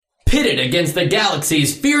Pitted against the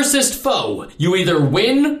galaxy's fiercest foe, you either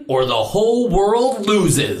win or the whole world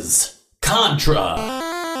loses. Contra.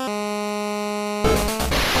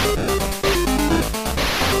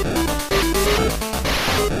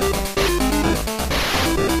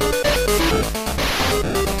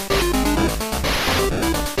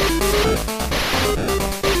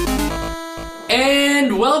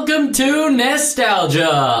 Welcome to Nostalgia,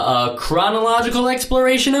 a chronological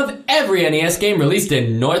exploration of every NES game released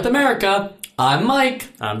in North America. I'm Mike.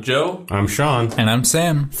 I'm Joe. I'm Sean. And I'm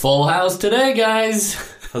Sam. Full house today, guys.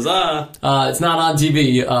 Huzzah. It's not on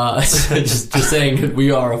TV. Just saying,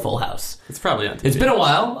 we are a full house. It's probably on TV. It's been a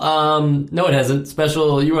while. No, it hasn't.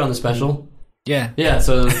 Special, you were on the special. Yeah. Yeah,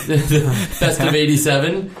 so best of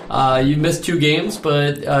 87. You missed 2 games,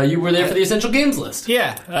 but you were there for the Essential Games list.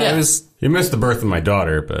 Yeah. You missed the birth of my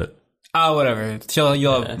daughter, but... Oh, whatever.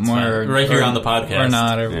 You'll have more... Right here on the podcast. Or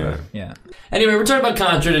not, or whatever. Yeah. Anyway, we're talking about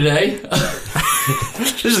Contra today.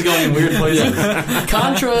 This is going in weird places.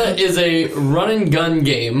 Contra is a run-and-gun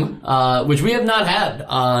game, which we have not had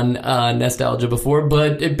on Nostalgia before,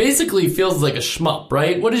 but it basically feels like a shmup,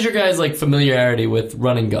 right? What is your guys' familiarity with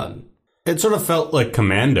run-and-gun? It sort of felt like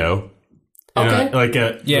Commando. Okay.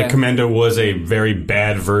 The Commando was a very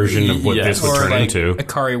bad version of what this would turn into.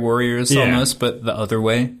 Akari Warriors almost, but the other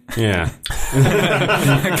way. Yeah.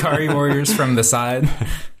 Akari Warriors from the side.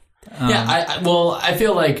 I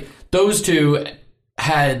feel like those two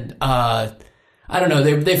had... I don't know,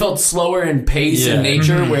 they felt slower in pace and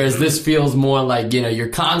nature, whereas this feels more like, you're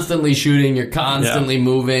constantly shooting, you're constantly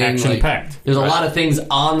moving. Action-packed. There's a lot of things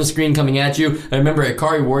on the screen coming at you. I remember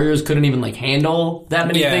Akari Warriors couldn't even handle that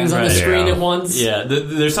many things on the screen at once. Yeah,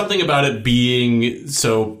 there's something about it being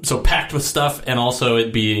so packed with stuff, and also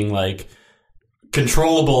it being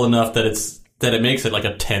controllable enough that it makes it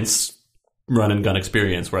a tense run and gun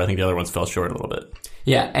experience, where I think the other ones fell short a little bit.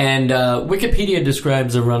 Yeah, and Wikipedia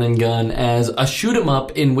describes a run-and-gun as a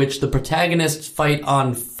shoot-'em-up in which the protagonists fight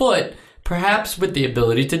on foot, perhaps with the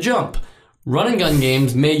ability to jump. Run-and-gun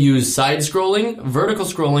games may use side-scrolling, vertical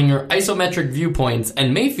scrolling, or isometric viewpoints,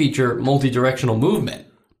 and may feature multi-directional movement.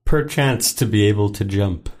 Perchance to be able to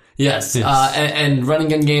jump. Yes. And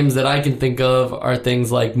run-and-gun games that I can think of are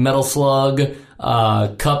things like Metal Slug,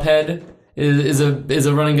 Cuphead, is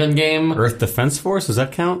a run and gun game. Earth Defense Force, does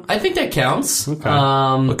that count? I think that counts. Okay.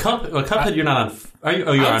 Cuphead, you're not on.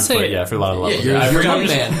 You're on foot, for a lot of levels. Yeah, you're I'm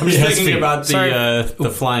just thinking about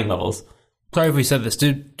the flying levels. Sorry if we said this.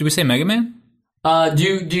 Did we say Mega Man? Do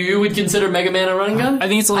you would consider Mega Man a run and gun? I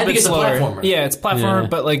think it's a little bit slower. A platformer. Yeah, it's platformer,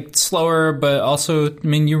 but slower. But also,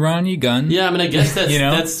 you run, you gun. Yeah, I guess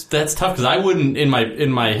that's tough, because I wouldn't in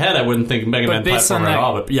my head I wouldn't think Mega Man platformer at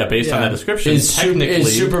all. But based on that description, is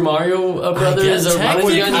Super Mario Brothers a run and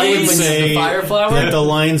gun I game? would say the Fire Flower? that the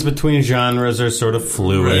lines between genres are sort of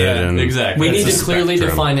fluid. Yeah, and exactly. We need to clearly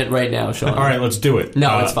define it right now, Sean. All right, let's do it.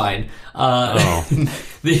 No, it's fine.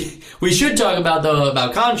 We should talk about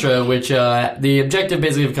Contra, which the objective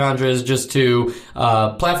basically of Contra is just to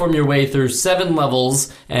platform your way through 7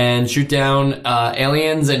 levels and shoot down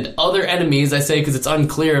aliens and other enemies. I say because it's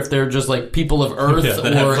unclear if they're just people of Earth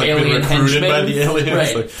or alien henchmen. By the aliens.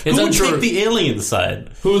 Right. Who would take the alien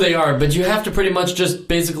side? Who they are, but you have to pretty much just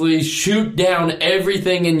basically shoot down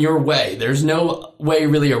everything in your way. There's no way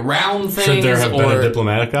really around things. Should there have been a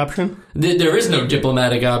diplomatic option? There is no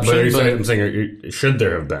diplomatic option. I'm saying, should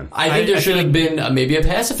there have been? I think there should have been maybe a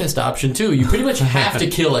pacifist option too. You pretty much have to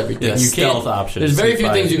kill everything. You stealth option. There's very few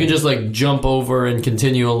things you can just jump over and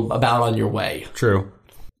continue about on your way. True.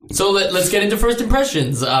 So let's get into first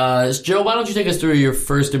impressions. Joe, why don't you take us through your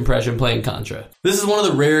first impression playing Contra? This is one of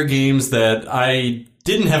the rare games that I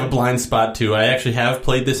didn't have a blind spot to. I actually have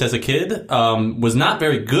played this as a kid. Was not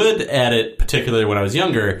very good at it, particularly when I was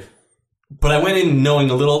younger. But I went in knowing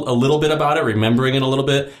a little bit about it, remembering it a little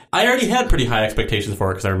bit. I already had pretty high expectations for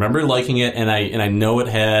it because I remember liking it, and I know it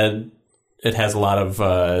has a lot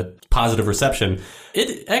of positive reception.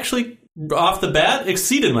 It actually, off the bat,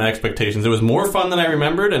 exceeded my expectations. It was more fun than I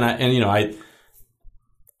remembered, and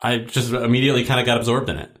I just immediately kind of got absorbed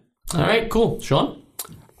in it. All right, cool, Sean.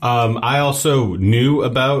 I also knew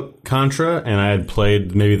about Contra, and I had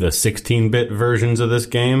played maybe the 16-bit versions of this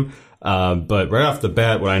game. But right off the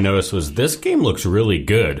bat, what I noticed was this game looks really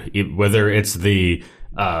good. Whether it's the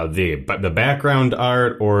background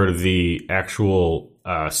art or the actual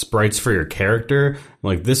sprites for your character,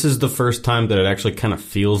 this is the first time that it actually kind of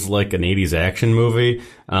feels like an 80s action movie.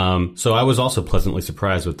 So I was also pleasantly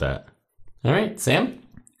surprised with that. All right, Sam?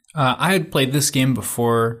 I had played this game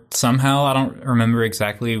before somehow. I don't remember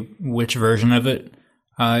exactly which version of it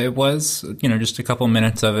it was. Just a couple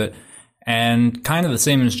minutes of it. And kind of the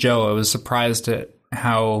same as Joe, I was surprised at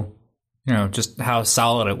how just how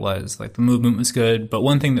solid it was. Like the movement was good, but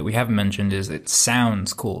one thing that we haven't mentioned is it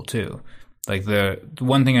sounds cool too. Like the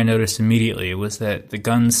one thing I noticed immediately was that the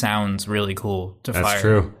gun sounds really cool to fire. That's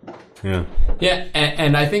true. Yeah. Yeah,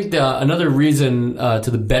 and I think another reason to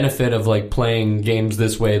the benefit of like playing games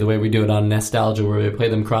this way, the way we do it on Nostalgia, where we play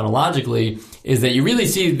them chronologically, is that you really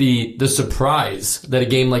see the surprise that a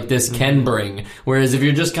game like this can bring. Whereas if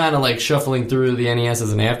you're just kind of like shuffling through the NES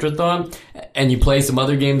as an afterthought, and you play some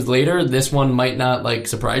other games later, this one might not like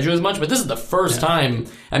surprise you as much. But this is the first time.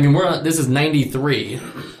 I mean, this is 93,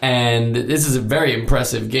 and this is a very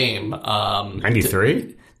impressive game.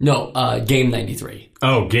 93? No, Game 93.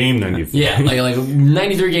 Oh, Game 93. Yeah, like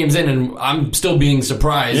 93 games in, and I'm still being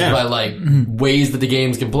surprised by like ways that the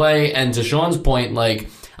games can play. And to Sean's point, like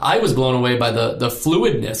I was blown away by the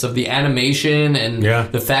fluidness of the animation and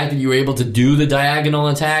the fact that you were able to do the diagonal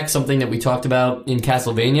attack, something that we talked about in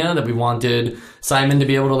Castlevania, that we wanted Simon to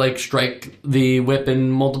be able to like strike the whip in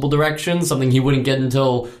multiple directions, something he wouldn't get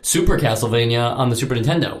until Super Castlevania on the Super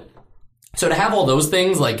Nintendo. So to have all those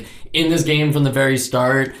things like in this game from the very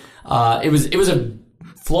start, it was a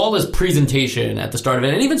flawless presentation at the start of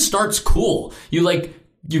it. And it even starts cool. You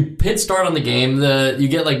hit start on the game, you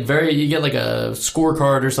get like a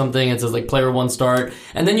scorecard or something. It says like player 1 start,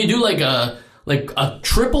 and then you do like a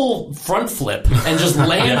triple front flip and just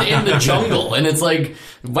land in the jungle. And it's like,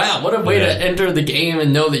 wow, what a way to enter the game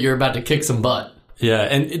and know that you're about to kick some butt. Yeah,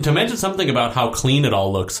 and to mention something about how clean it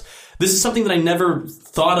all looks, this is something that I never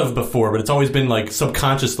thought of before, but it's always been like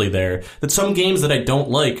subconsciously there. That some games that I don't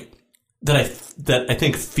like, that I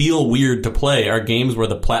think feel weird to play, are games where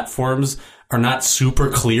the platforms are not super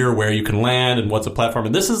clear where you can land and what's a platform.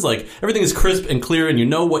 And this is like, everything is crisp and clear, and you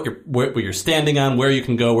know what you're standing on, where you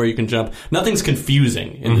can go, where you can jump. Nothing's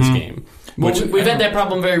confusing in this game. Well, we've had that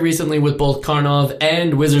problem very recently with both Karnov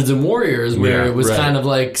and Wizards and Warriors, where it was kind of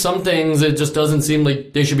like some things it just doesn't seem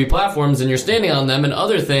like they should be platforms and you're standing on them, and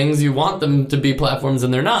other things you want them to be platforms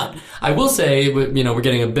and they're not. I will say, we're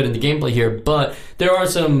getting a bit into gameplay here, but there are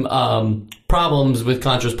some problems with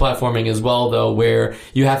Contra's platforming as well, though, where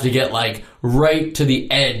you have to get like right to the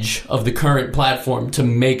edge of the current platform to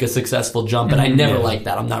make a successful jump, and I never like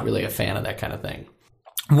that. I'm not really a fan of that kind of thing.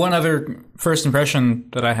 One other first impression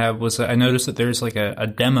that I have was that I noticed that there's like a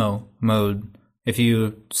demo mode if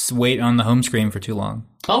you wait on the home screen for too long.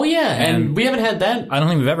 Oh, yeah, and we haven't had that. I don't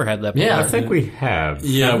think we've ever had that before. Yeah, I think we have.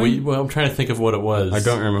 Yeah, I'm trying to think of what it was. I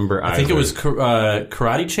don't remember either. I think it was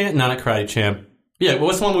Karate Champ, not a Karate Champ. Yeah,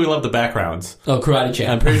 what's the one we love the backgrounds? Oh, Karate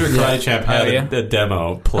Champ. I'm pretty sure Karate Champ had a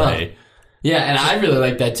demo play. Yeah, and I really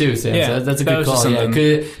like that too, Sam. Yeah, so that's a good call. Yeah,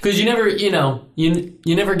 because you never, you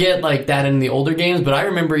never get like that in the older games. But I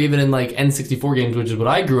remember even in like N64 games, which is what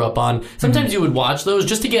I grew up on. Sometimes you would watch those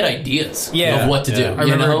just to get ideas of what to do. I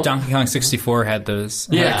remember Donkey Kong 64 had those.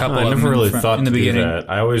 I never really thought in the beginning. That.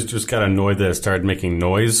 I always just got annoyed that it started making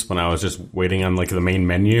noise when I was just waiting on like the main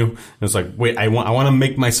menu. It's like, wait, I want to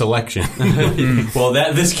make my selection. Well,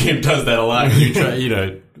 this game does that a lot.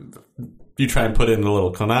 You try and put in the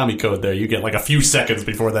little Konami code there, you get like a few seconds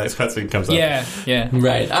before that cutscene comes up. Yeah.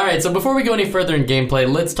 Right. All right, so before we go any further in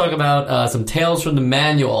gameplay, let's talk about some tales from the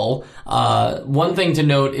manual. One thing to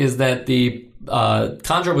note is that the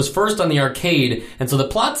Contra was first on the arcade, and so the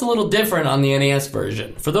plot's a little different on the NES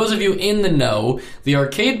version. For those of you in the know, the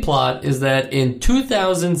arcade plot is that in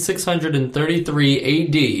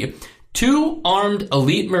 2633 AD, 2 armed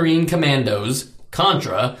elite marine commandos,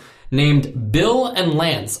 Contra, named Bill and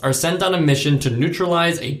Lance, are sent on a mission to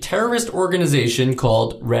neutralize a terrorist organization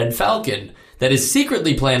called Red Falcon that is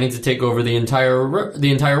secretly planning to take over the entire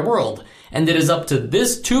world. And it is up to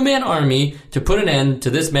this 2-man army to put an end to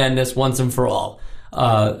this madness once and for all.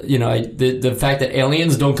 The fact that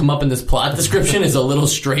aliens don't come up in this plot description is a little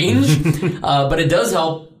strange, but it does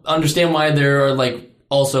help understand why there are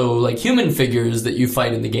also like human figures that you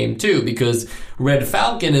fight in the game too, because Red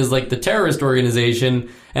Falcon is like the terrorist organization,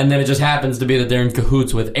 and then it just happens to be that they're in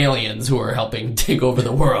cahoots with aliens who are helping take over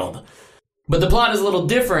the world. But the plot is a little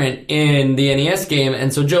different in the NES game,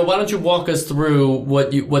 and so Joe, why don't you walk us through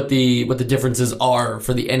what the differences are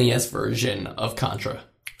for the NES version of Contra?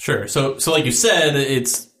 Sure. So like you said,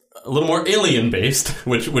 it's a little more alien based,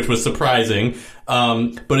 which was surprising.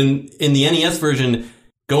 But in the NES version,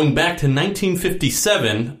 going back to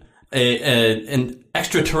 1957, an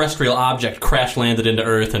extraterrestrial object crash landed into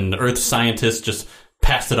Earth, and Earth scientists just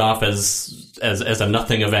passed it off as a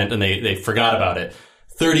nothing event, and they forgot about it.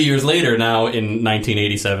 30 years later, now in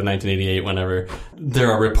 1987, 1988, whenever,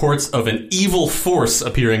 there are reports of an evil force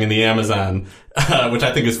appearing in the Amazon, which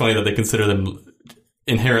I think is funny that they consider them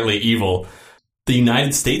inherently evil. The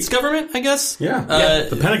United States government, I guess? Yeah,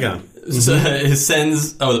 the Pentagon.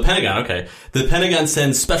 sends... Oh, the Pentagon, okay. The Pentagon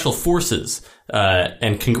sends special forces,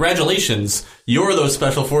 and congratulations, you're those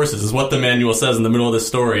special forces, is what the manual says in the middle of the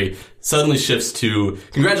story. Suddenly shifts to,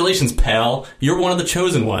 congratulations, pal, you're one of the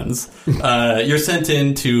chosen ones. You're sent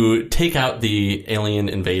in to take out the alien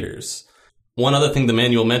invaders. One other thing the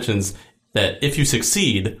manual mentions, that if you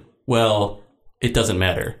succeed, well, it doesn't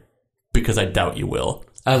matter, because I doubt you will.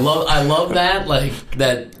 I love that, like,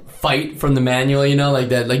 that fight from the manual, you know, like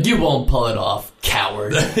that, like, you won't pull it off,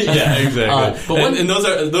 coward. Yeah, exactly. And those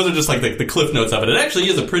are just like the cliff notes of it. It actually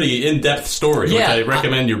is a pretty in-depth story, which I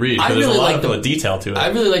recommend you read, because there's a lot of detail to it. I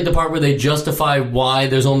really like the part where they justify why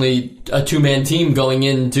there's only a two-man team going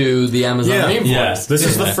into the Amazon rainforest. Yeah. This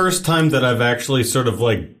is the first time that I've actually sort of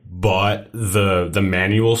like bought the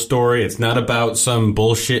manual story. It's not about some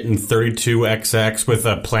bullshit in 32XX with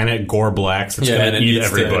a planet Gorblax that's going to eat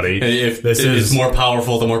everybody. If this is more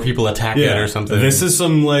powerful, the more people attack it or something. This is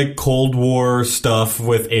some like Cold War stuff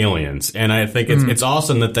with aliens, and I think it's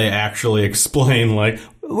awesome that they actually explain like,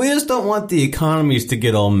 we just don't want the economies to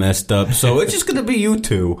get all messed up, so it's just going to be you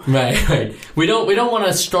two. Right. We don't want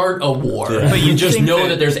to start a war, but you just know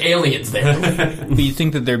that there's aliens there. But you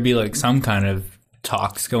think that there'd be like some kind of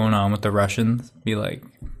talks going on with the Russians? Be like,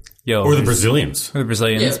 yo, or the Brazilians. Be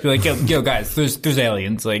like, yo, guys, there's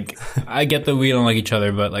aliens. Like, I get that we don't like each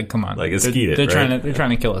other, but like, come on, like, they're trying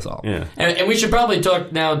to kill us all. Yeah, and we should probably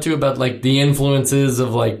talk now too about like the influences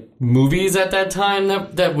of like movies at that time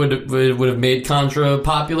that would have made Contra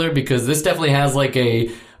popular, because this definitely has like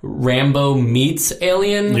a Rambo meets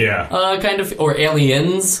Alien, kind of, or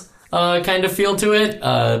Aliens. Kind of feel to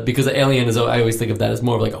it, because Alien is, I always think of that as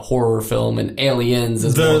more of like a horror film, and Aliens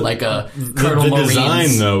is more like a Colonel Marines. The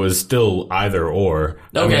design, though, is still either or.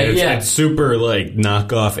 Okay, I mean, it's super like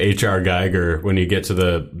knockoff H.R. Geiger when you get to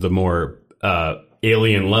the more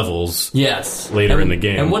alien levels. Yes, later in the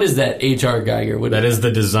game. And what is that H.R. Geiger? That is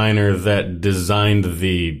the designer that designed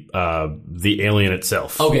the alien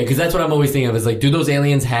itself. Okay, because that's what I'm always thinking of. Is like, do those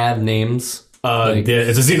aliens have names?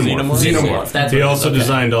 It's a xenomorph. Xenomorph. He also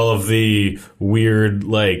designed all of the weird,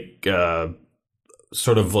 like,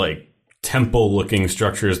 sort of like temple-looking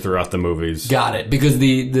structures throughout the movies. Got it. Because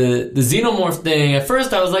the xenomorph thing, at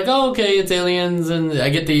first I was like, oh, okay, it's aliens, and I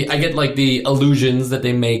get like the illusions that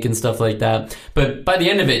they make and stuff like that. But by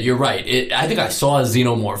the end of it, you're right. I think I saw a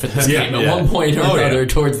xenomorph in this game at one point or another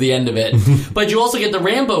towards the end of it. But you also get the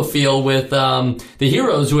Rambo feel with the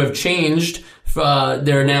heroes who have changed.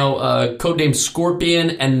 They're now codenamed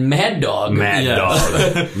Scorpion and Mad Dog. Mad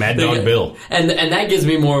Dog Bill. And that gives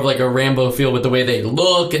me more of like a Rambo feel with the way they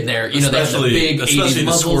look, and they're, you know, they have the big 80s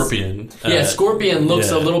muscles. Scorpion. Scorpion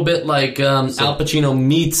looks a little bit like Al Pacino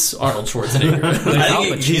meets Arnold Schwarzenegger. I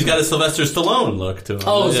think he's got a Sylvester Stallone look to him.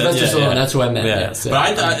 Oh, Sylvester Stallone, that's who I meant. Yes, but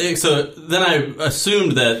I thought, so then I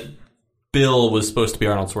assumed that Bill was supposed to be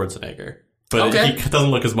Arnold Schwarzenegger. But he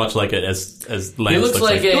doesn't look as much like it as Lance he looks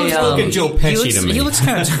like. Look at Joe Pesci to me. He looks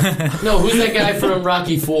kind of... No, who's that guy from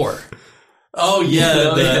Rocky IV? Oh, yeah,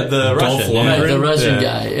 the Russian. Right, the Russian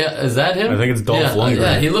guy. Yeah, is that him? I think it's Dolph Lundgren.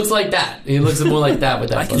 Yeah, he looks like that. He looks more like that with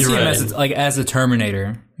that. I can see him as a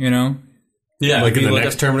Terminator, you know? Yeah. Like in the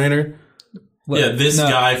next Terminator?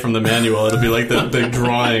 Guy from the manual, it'll be like the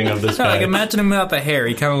drawing of this guy. Like, imagine him without the hair.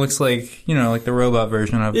 He kind of looks like, you know, like the robot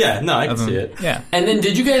version of... Yeah, no, I can see it. Yeah. And then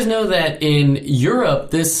did you guys know that in Europe,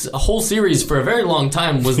 this whole series for a very long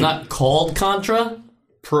time was not called Contra?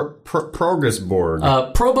 Progressborg.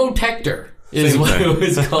 Probotector is what it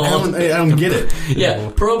was called. I don't get it.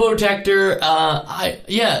 Yeah, Probotector.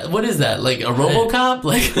 What is that? Like a RoboCop?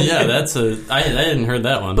 Like I hadn't heard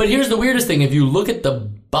that one. But here's the weirdest thing: if you look at the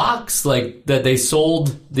box like that they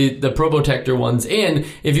sold the Probotector ones in,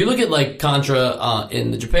 if you look at like Contra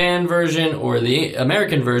in the Japan version or the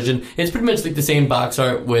American version, it's pretty much like the same box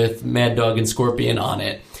art with Mad Dog and Scorpion on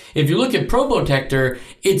it. If you look at Probotector,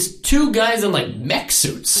 it's two guys in like mech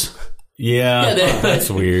suits. Yeah,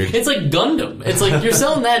 that's weird. It's like Gundam. It's like you're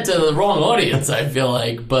selling that to the wrong audience, I feel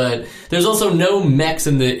like. But there's also no mechs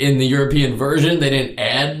in the European version. They didn't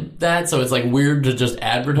add that, so it's like weird to just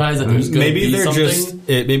advertise that there's going to be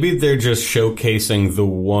something. Maybe they're just showcasing the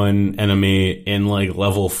one enemy in like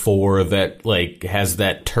level 4 that like has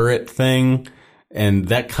that turret thing. And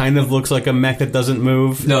that kind of looks like a mech that doesn't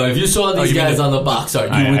move. No, if you saw these guys on the box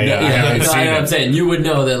art, you would know. I know what I'm saying. You would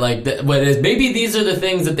know that, like, what it is. Maybe these are the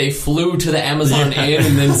things that they flew to the Amazon in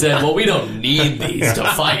and then said, well, we don't need these to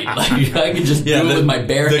fight. Like, I can just do it with my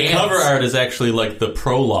bare hands. The cover art is actually like the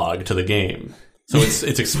prologue to the game. So it's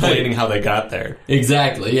explaining how they got there.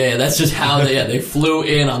 Exactly. Yeah, that's just how they flew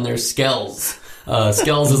in on their skells.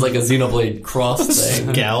 Skells is like a Xenoblade Cross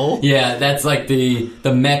thing. Skell? Yeah, that's like the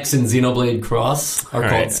mechs in Xenoblade Cross are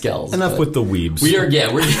called right. Skells. Enough but with the weebs. we're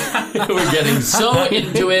we're getting so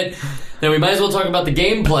into it that we might as well talk about the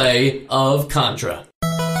gameplay of Contra.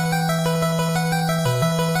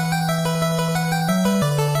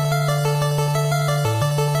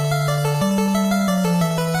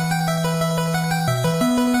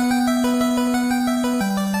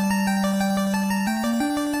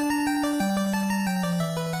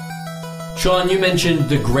 Sean, you mentioned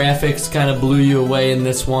the graphics kind of blew you away in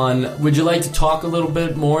this one. Would you like to talk a little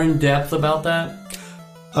bit more in depth about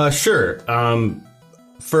that? Sure.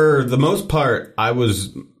 For the most part, I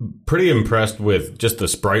was pretty impressed with just the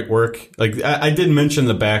sprite work. Like, I did mention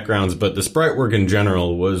the backgrounds, but the sprite work in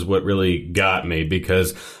general was what really got me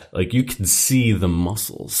because, like, you can see the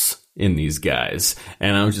muscles in these guys.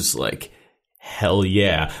 And I was just like, hell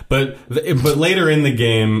yeah. But later in the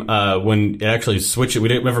game, when it actually switches, we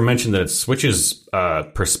didn't ever mention that it switches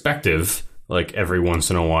perspective, like, every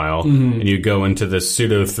once in a while. And you go into this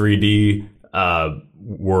pseudo 3D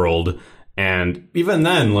world. And even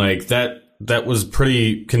then, like, that was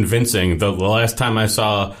pretty convincing. The last time I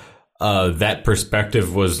saw that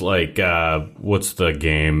perspective was like, what's the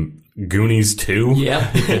game? Goonies 2?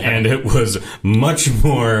 Yeah. And it was much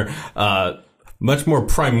more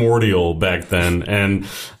primordial back then. And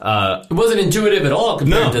It wasn't intuitive at all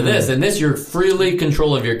compared to this. And this, you're freely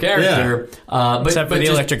control of your character. But, Except for the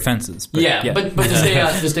just, electric fences. But but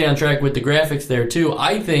to stay on track with the graphics there too,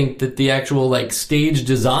 I think that the actual like stage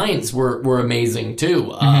designs were amazing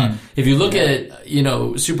too. If you look at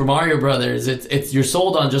Super Mario Brothers, it's you're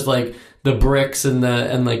sold on just like the bricks and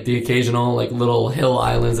like the occasional like little hill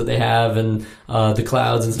islands that they have and the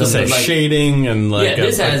clouds and stuff. This has like, shading and like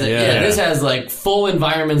this has like full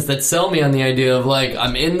environments that sell me on the idea of like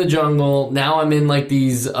I'm in the jungle now. I'm in like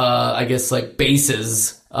these I guess like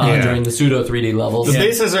bases during the pseudo 3D levels. The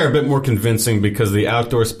bases are a bit more convincing because the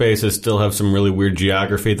outdoor spaces still have some really weird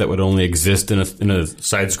geography that would only exist in a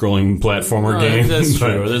side-scrolling platformer game. That's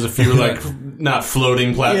true. There's a few like not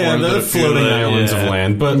floating platforms, but floating islands of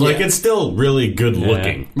land. But like it's still really good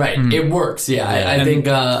looking. Right, it works. I think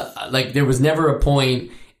like there was never a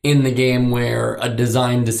point in the game where a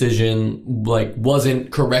design decision like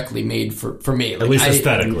wasn't correctly made for me. Like, At least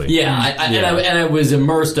aesthetically. And I was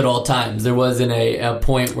immersed at all times. There wasn't a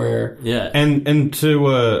point where And to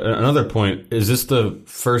another point, is this the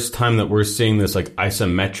first time that we're seeing this like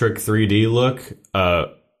isometric 3D look,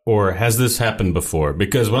 or has this happened before?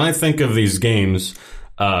 Because when I think of these games,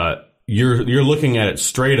 you're looking at it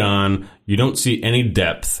straight on. You don't see any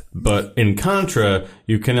depth, but in Contra,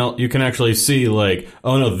 you can actually see like,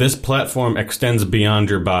 oh no, this platform extends beyond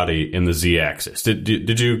your body in the Z-axis.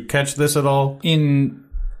 Did you catch this at all? In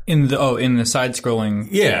the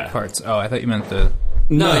side-scrolling parts. Oh, I thought you meant the...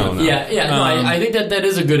 No. I think that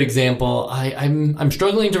is a good example. I'm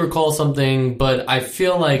struggling to recall something, but I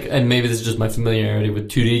feel like, and maybe this is just my familiarity with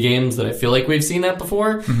 2D games, that I feel like we've seen that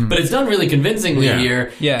before. But it's done really convincingly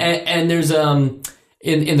here. Yeah. And there's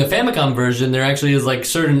in the Famicom version, there actually is like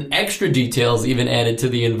certain extra details even added to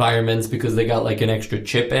the environments because they got like an extra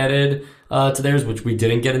chip added to theirs, which we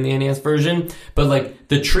didn't get in the NES version. But like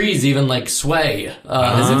the trees even like sway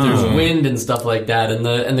as if there's wind and stuff like that, and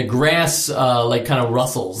the grass like kind of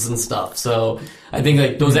rustles and stuff. So I think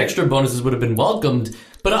like those extra bonuses would have been welcomed.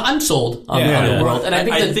 But I'm sold on the world, and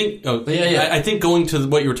I think going to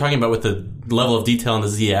what you were talking about with the level of detail on the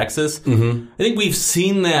Z-axis, I think we've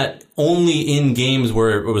seen that only in games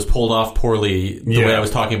where it was pulled off poorly. The way I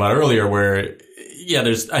was talking about earlier, where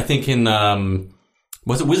there's I think in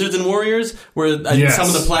was it Wizards and Warriors, where some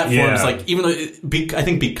of the platforms, like even though I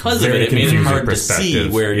think because of it made it hard to see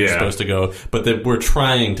where you're supposed to go, but that we're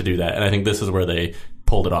trying to do that, and I think this is where they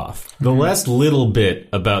pulled it off. The last little bit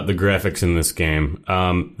about the graphics in this game,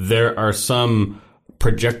 there are some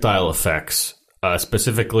projectile effects,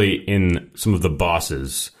 specifically in some of the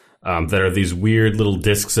bosses, that are these weird little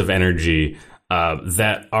discs of energy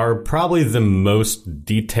that are probably the most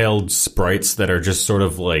detailed sprites that are just sort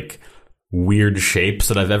of like weird shapes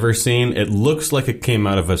that I've ever seen. It looks like it came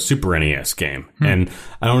out of a Super NES game, and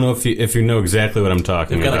I don't know if you know exactly what I'm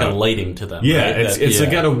talking about. They've got like a lighting to them. Yeah, right? it's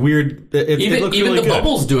got a weird. It looks even really the good.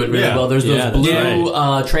 bubbles do it really well. There's those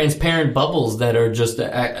blue transparent bubbles that are just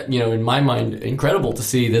in my mind incredible to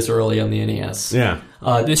see this early on the NES. Yeah.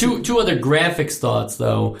 Two other graphics thoughts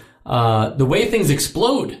though. The way things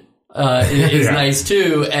explode is nice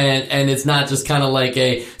too, and it's not just kind of like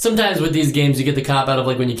sometimes with these games you get the cop out of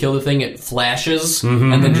like when you kill the thing it flashes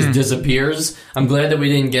and then just disappears. I'm glad that we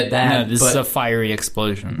didn't get that. No, this is a fiery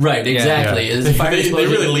explosion. Right, exactly. Yeah. It's a fiery They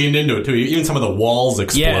explosion. really leaned into it too. Even some of the walls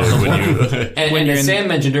explode when you. and as Sam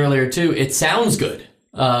mentioned earlier too, it sounds good.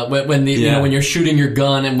 When you know when you're shooting your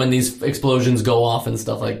gun and when these explosions go off and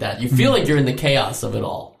stuff like that, you feel like you're in the chaos of it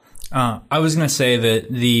all. I was gonna say that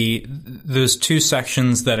those two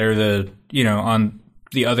sections that are on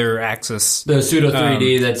the other axis, The pseudo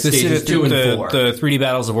 3D that's stages 2 and 4, the 3D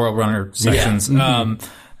Battles of World Runner sections. One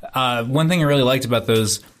thing I really liked about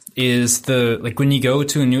those is when you go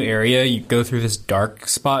to a new area, you go through this dark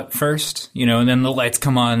spot first, and then the lights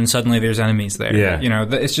come on and suddenly there's enemies there. Yeah.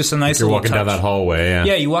 It's just a nice You're little walking touch. down that hallway,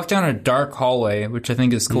 Yeah, you walk down a dark hallway, which I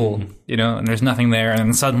think is cool, and there's nothing there, and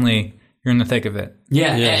then suddenly you're in the thick of it.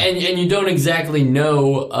 Yeah. And you don't exactly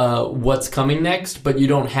know what's coming next, but you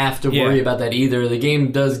don't have to worry about that either. The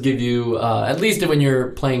game does give you, at least when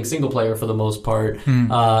you're playing single player for the most part,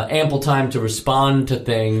 ample time to respond to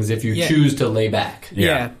things if you choose to lay back.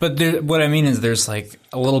 Yeah, but what I mean is there's like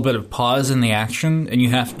a little bit of pause in the action, and you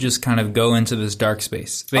have to just kind of go into this dark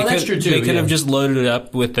space. That's true too. They could have just loaded it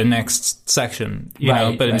up with the next section,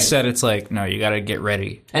 but instead it's like, no, you got to get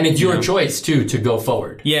ready. And it's your choice too to go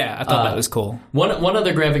forward. Yeah, I thought that was cool. One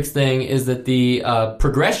other graphics thing is that the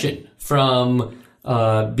progression from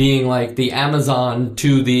being like the Amazon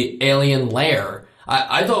to the alien lair,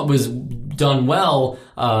 I thought was done well.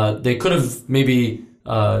 They could have maybe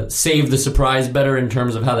saved the surprise better in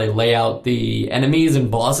terms of how they lay out the enemies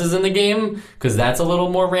and bosses in the game, because that's a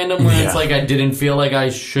little more random where it's like I didn't feel like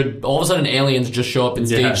I should. All of a sudden aliens just show up in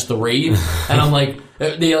stage 3 and I'm like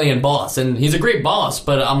the alien boss, and he's a great boss,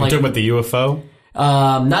 but I'm like, talking about the UFO?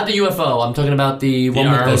 not the UFO. I'm talking about the one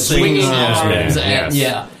with the swinging arms.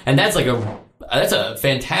 And that's like a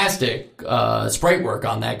fantastic sprite work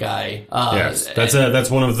on that guy. Yes, that's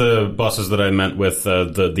one of the bosses that I meant with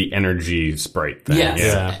the energy sprite thing.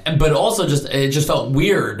 Yes, but also it just felt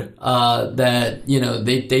weird that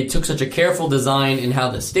they took such a careful design in how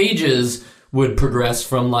the stages would progress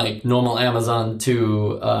from like normal Amazon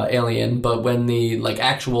to Alien, but when the like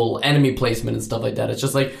actual enemy placement and stuff like that, it's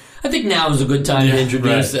just like, I think now is a good time to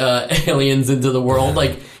introduce aliens into the world.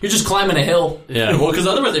 Like, you're just climbing a hill. Yeah, well, because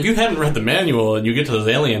otherwise, if you hadn't read the manual and you get to those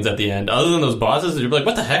aliens at the end, other than those bosses, you'd be like,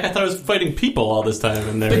 what the heck? I thought I was fighting people all this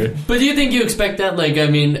time. And But do you think you expect that? Like, I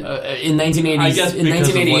mean, in 1980s, I guess in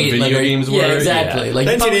because 1988, of what video games were. Yeah, exactly. Yeah. Like,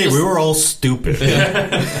 1988, we were all stupid.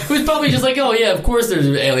 it was probably just like, oh yeah, of course there's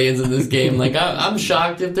aliens in this game. Like, I'm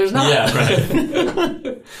shocked if there's not. Yeah,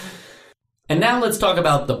 right. And now let's talk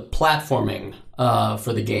about the platforming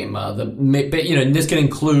for the game. And this can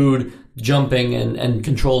include jumping and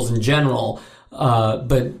controls in general.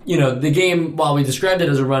 But the game, while we described it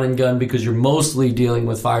as a run and gun because you're mostly dealing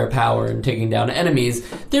with firepower and taking down enemies,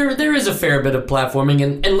 there is a fair bit of platforming,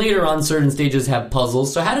 and later on certain stages have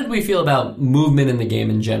puzzles. So how did we feel about movement in the game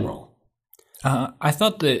in general? I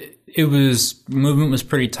thought that movement was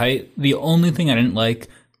pretty tight. The only thing I didn't like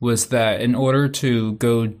was that in order to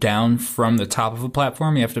go down from the top of a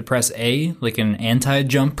platform, you have to press A, like an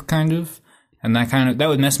anti-jump kind of. And that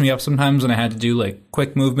would mess me up sometimes when I had to do like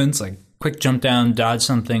quick movements, like quick jump down, dodge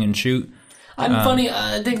something, and shoot. I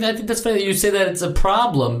think that's funny that you say that it's a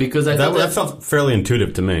problem, because that felt fairly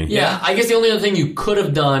intuitive to me. Yeah, I guess the only other thing you could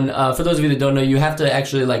have done, for those of you that don't know, you have to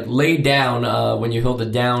actually like lay down when you hold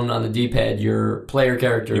it down on the D-pad. Your player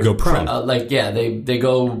character, you go prone. They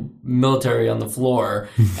go military on the floor,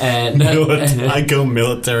 and I go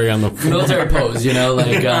military on the floor. Military pose,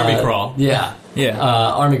 like Army crawl. Yeah,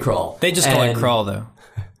 army crawl. They just call it crawl though.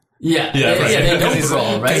 Yeah, they don't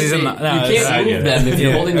crawl, right? You can't move them. If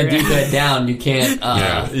you're holding the D-pad down, you can't,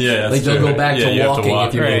 they'll go back to walking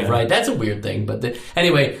if you move, right? That's a weird thing, but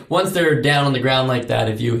anyway, once they're down on the ground like that,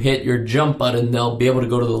 if you hit your jump button, they'll be able to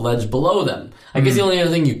go to the ledge below them. I guess the only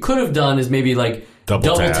other thing you could have done is maybe like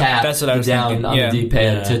double tap. That's what I was down thinking. on the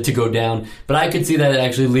D-pad to go down. But I could see that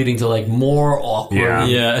actually leading to like more awkward,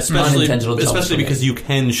 especially unintentional because you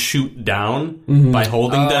can shoot down by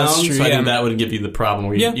holding down. True, so I think that would give you the problem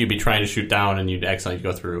where you'd be trying to shoot down and you'd accidentally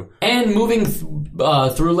go through. And moving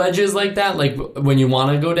through ledges like that, like when you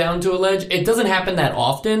want to go down to a ledge, it doesn't happen that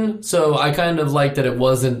often. So I kind of like that it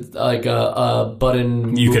wasn't like a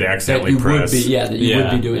button you could accidentally press.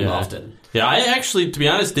 Would be doing often. Yeah, I actually, to be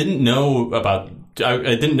honest, didn't know about. I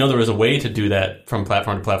didn't know there was a way to do that from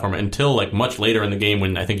platform to platform until like much later in the game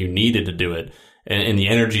when I think you needed to do it in the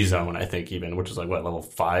energy zone. I think even, which is like level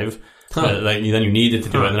 5. Then you needed to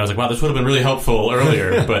do it, and then I was like, wow, this would have been really helpful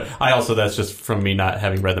earlier. But that's just from me not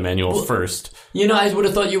having read the manual first. I would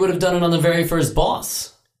have thought you would have done it on the very first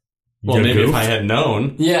boss. Well, You maybe if goofed? I had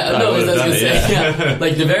known. Yeah, I no, would've that's done gonna it, say, yeah. yeah.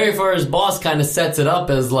 Like the very first boss kind of sets it up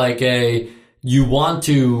as like you want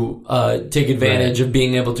to take advantage of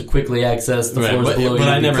being able to quickly access the floors below you. But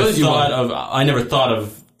I never because you thought want-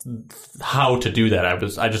 of how to do that.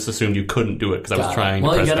 I just assumed you couldn't do it because I was trying.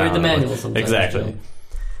 Well, to you press gotta read the down. manual sometimes. Exactly.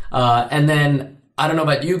 And then I don't know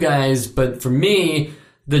about you guys, but for me,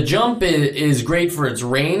 the jump is great for its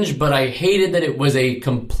range, but I hated that it was a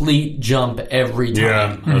complete jump every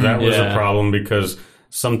time. Yeah, that was Yeah. a problem because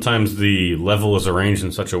sometimes the level is arranged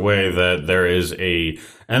in such a way that there is a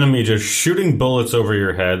enemy just shooting bullets over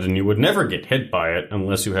your head, and you would never get hit by it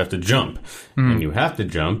unless you have to jump. And you have to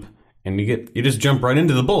jump, and you just jump right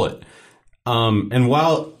into the bullet. And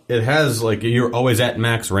while it has like you're always at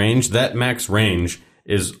max range, that max range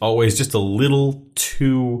is always just a little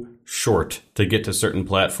too short to get to certain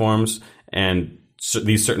platforms, and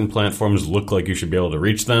these certain platforms look like you should be able to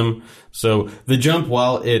reach them. So the jump,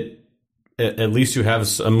 while at least you have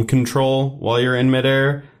some control while you're in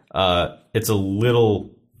midair, it's a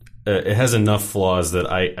little. It has enough flaws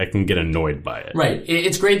that I can get annoyed by it. Right.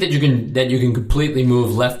 It's great that you can completely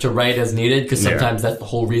move left to right as needed, because sometimes that's the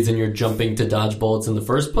whole reason you're jumping to dodge bullets in the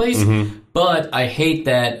first place. But I hate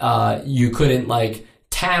that you couldn't like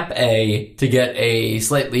tap A to get a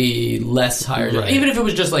slightly less higher jump. Even if it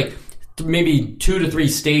was just like maybe 2 to 3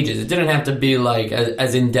 stages. It didn't have to be like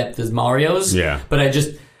as in depth as Mario's. Yeah. But I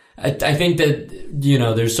think that,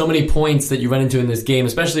 there's so many points that you run into in this game,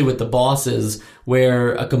 especially with the bosses,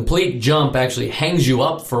 where a complete jump actually hangs you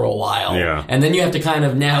up for a while. Yeah. And then you have to kind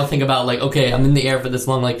of now think about like, okay, I'm in the air for this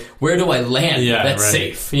long, like, where do I land? Yeah, That's right.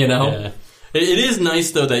 safe, you know? Yeah. It is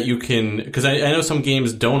nice though that you can, because I know some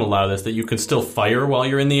games don't allow this, that you can still fire while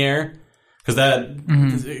you're in the air. Because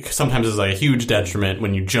that sometimes is like a huge detriment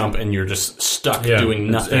when you jump and you're just stuck doing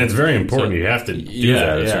nothing. And it's very important. So- You have to do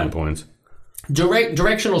that at yeah. certain points.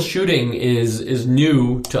 Directional shooting is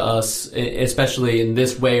new to us, especially in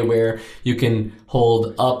this way where you can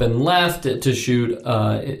hold up and left to shoot,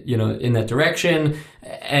 in that direction.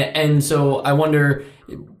 And so I wonder,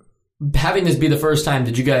 having this be the first time,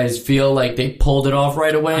 did you guys feel like they pulled it off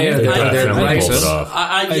right away? They definitely pulled it off.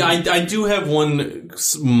 I do have one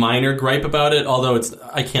minor gripe about it, although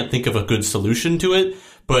I can't think of a good solution to it.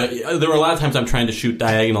 But there were a lot of times I'm trying to shoot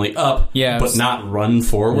diagonally up, but not run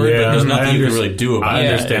forward. But there's nothing you can really do about it. I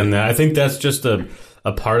understand that. I think that's just a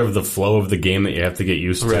part of the flow of the game that you have to get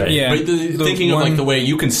used to. Right. Yeah. But thinking of like the way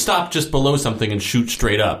you can stop just below something and shoot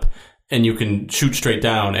straight up, and you can shoot straight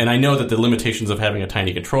down. And I know that the limitations of having a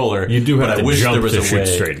tiny controller. You do have but to I wish jump there was to a shoot way.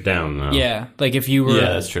 straight down, though. Yeah, like if you were,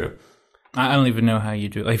 Yeah, that's true. I don't even know how you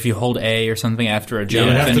do. Like if you hold A or something after a jump,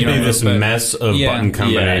 It would have then to you be don't this move, but- mess of Yeah. button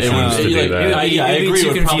combinations Yeah, to do that. I It'd be agree. too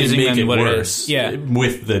It would probably confusing make than it what it worse. is. Yeah.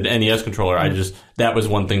 With the NES controller, that was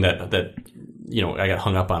one thing that I got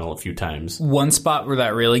hung up on a few times. One spot where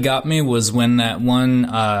that really got me was when that one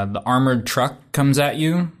the armored truck comes at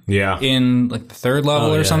you. Yeah. In like the third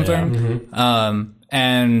level or something.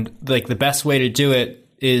 And like the best way to do it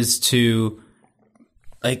is to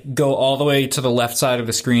like go all the way to the left side of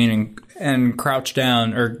the screen and crouch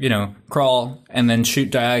down or crawl and then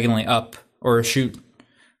shoot diagonally up or shoot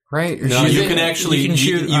right. Or No, shoot, you can actually you can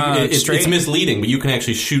shoot straight. It's misleading, but you can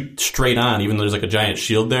actually shoot straight on, even though there's like a giant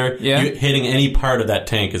shield there. Yeah. Hitting any part of that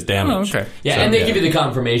tank is damage. Oh, okay. Yeah, So, and they give you the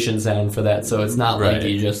confirmation sound for that, so it's not like Right.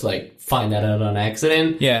 you just like find that out on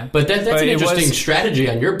accident. Yeah. But that's But an it interesting was- strategy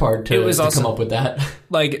on your part to was also- come up with that.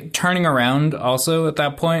 Like turning around also at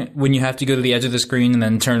that point when you have to go to the edge of the screen and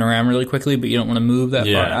then turn around really quickly, but you don't want to move that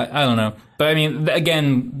Yeah. far. I don't know, but I mean,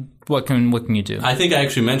 again, what can you do? I think I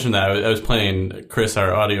actually mentioned that. I was playing. Chris,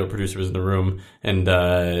 our audio producer, was in the room, and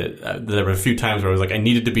there were a few times where I was like, I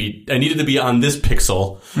needed to be on this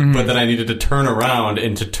pixel, but then I needed to turn around,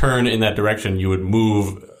 and to turn in that direction, you would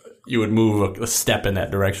move a step in that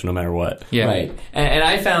direction no matter what. Yeah. Right. And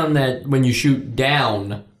I found that when you shoot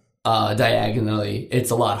down diagonally,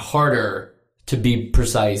 it's a lot harder to be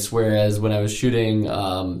precise, whereas when I was shooting, in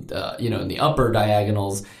the upper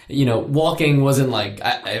diagonals, walking wasn't like,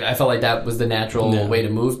 I felt like that was the natural way to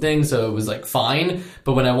move things, so it was like fine.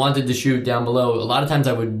 But when I wanted to shoot down below, a lot of times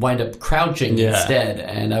I would wind up crouching instead,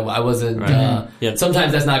 and I wasn't,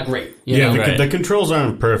 sometimes that's not great. You know? The controls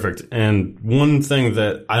aren't perfect. And one thing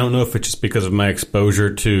that I don't know if it's just because of my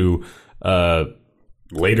exposure to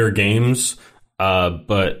later games,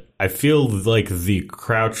 but I feel like the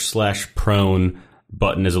crouch/prone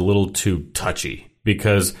button is a little too touchy,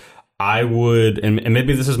 because I would, and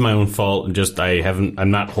maybe this is my own fault, and just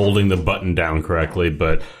I'm not holding the button down correctly,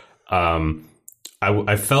 but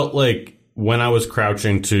I felt like when I was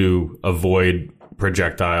crouching to avoid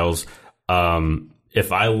projectiles,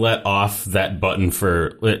 if I let off that button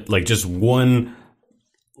for like just one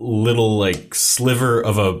little like sliver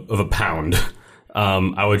of a pound,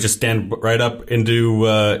 I would just stand right up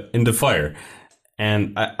into fire.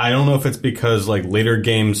 And I don't know if it's because like later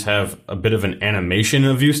games have a bit of an animation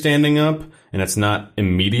of you standing up and it's not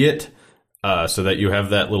immediate, so that you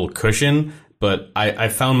have that little cushion. But I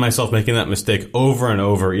found myself making that mistake over and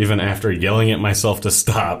over, even after yelling at myself to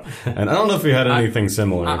stop. And I don't know if you had anything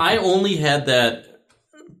similar. I only had that,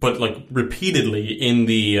 but like repeatedly in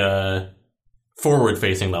the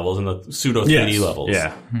forward-facing levels, in the pseudo 3D levels.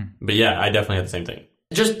 Yeah. But yeah, I definitely had the same thing.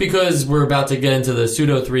 Just because we're about to get into the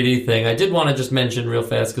pseudo 3D thing, I did want to just mention real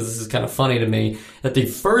fast, because this is kind of funny to me, that the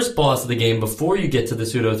first boss of the game, before you get to the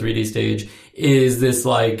pseudo 3D stage, is this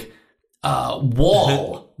like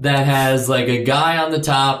wall that has like a guy on the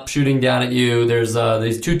top shooting down at you. There's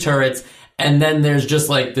these two turrets, and then there's just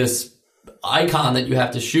like this icon that you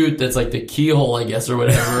have to shoot that's like the keyhole, I guess, or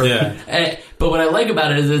whatever. Yeah. But what I like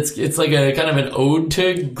about it is it's like a kind of an ode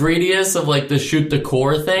to Gradius of like the shoot the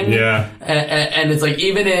core thing. Yeah. And it's like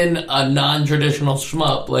even in a non-traditional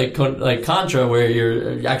shmup like Contra, where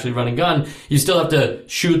you're actually running gun, you still have to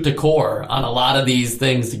shoot the core on a lot of these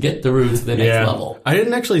things to get through to the next level. I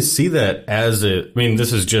didn't actually see that as I mean,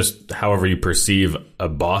 this is just however you perceive a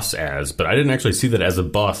boss as, but I didn't actually see that as a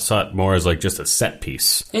boss. I saw it more as like just a set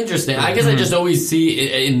piece. Interesting. I guess I just always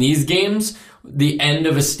see in these games, the end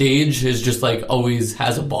of a stage is just like always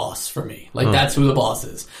has a boss for me. Like that's who the boss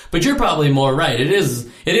is. But you're probably more right. It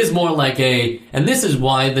is more like and this is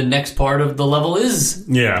why the next part of the level is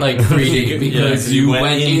like 3D, because you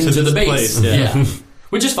went into the base. Place,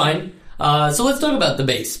 Which is fine. So let's talk about the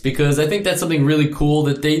base, because I think that's something really cool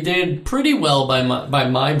that they did pretty well by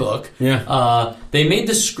my book. Yeah. They made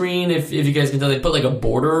the screen, if you guys can tell, they put like a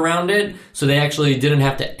border around it, so they actually didn't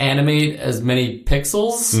have to animate as many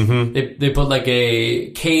pixels. Mm-hmm. They put like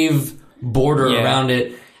a cave border around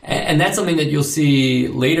it, and that's something that you'll see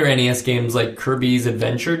later NES games like Kirby's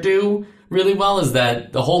Adventure do really well, is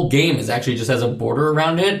that the whole game is actually just has a border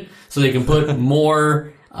around it, so they can put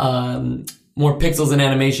more pixels and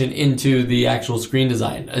animation into the actual screen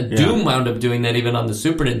design. Doom wound up doing that even on the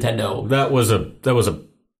Super Nintendo. That was a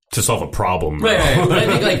to solve a problem. Right. But I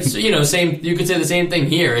think like, same. You could say the same thing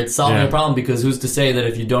here. It's solving a problem, because who's to say that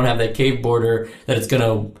if you don't have that cave border that it's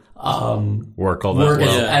gonna work all that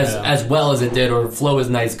well. as well as it did, or flow as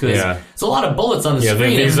nice, because it's a lot of bullets on the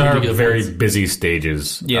screen. These are very busy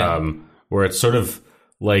stages. Where it's sort of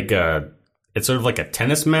like a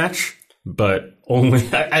tennis match. But only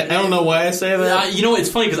I don't know why I say that. It's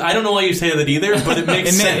funny because I don't know why you say that either, but it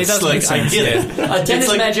makes sense. It does make sense. I get it. A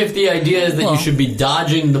tennis match, if the idea is that you should be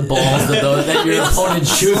dodging the balls that your opponent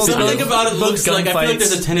shoots. Think about it. Looks like I feel like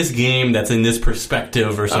there's a tennis game that's in this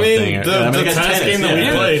perspective or something. I mean, the tennis game that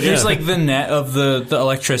we played. There's like the net of the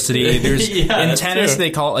electricity. There's in tennis true.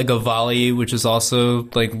 they call it like a volley, which is also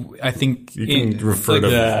like I think you can refer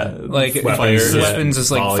to like weapons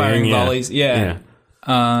as like firing volleys.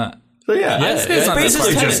 So it's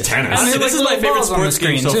basically just tennis. Honestly, this is my favorite sports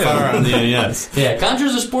game so far on the NES.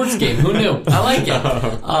 Contra's a sports game. Who knew? I like it.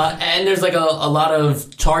 And there's like a lot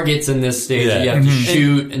of targets in this stage that you have to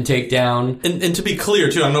shoot and take down. And to be clear,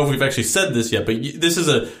 too, I don't know if we've actually said this yet, but this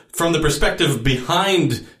is from the perspective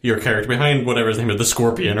behind your character, behind whatever his name is, the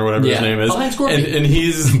Scorpion or whatever his name is. Behind Scorpion. And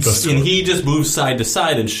he just moves side to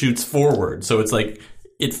side and shoots forward. So it's like,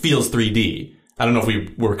 it feels 3D. I don't know if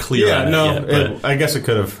we were clear on that yet. I guess it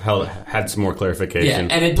could have had some more clarification.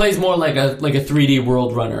 Yeah, and it plays more like a 3D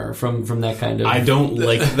World Runner from that kind of... I don't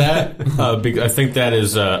like that, because I think that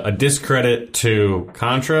is a discredit to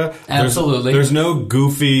Contra. Absolutely. There's no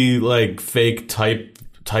goofy, like, fake type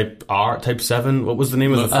 7. What was the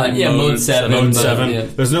name of the thing? Mode 7. Mode 7. Yeah.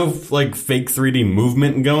 There's no, like, fake 3D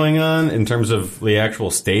movement going on in terms of the actual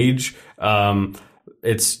stage.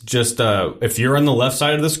 It's just, if you're on the left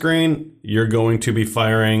side of the screen, you're going to be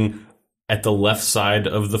firing at the left side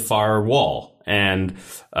of the far wall, and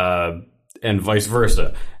vice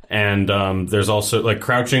versa. And there's also, like,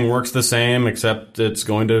 crouching works the same, except it's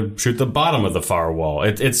going to shoot the bottom of the far wall.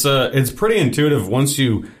 It's pretty intuitive once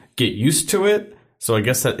you get used to it. So I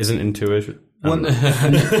guess that isn't intuition.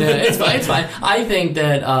 It's fine. I think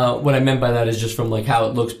that what I meant by that is just from like how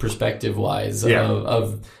it looks perspective wise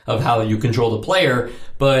of how you control the player.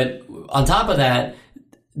 But on top of that,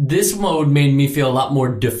 this mode made me feel a lot more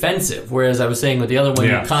defensive. Whereas I was saying with the other one,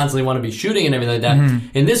 you constantly want to be shooting and everything like that.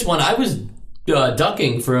 In this one, I was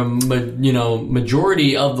ducking for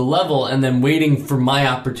majority of the level and then waiting for my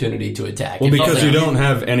opportunity to attack. Well, because you don't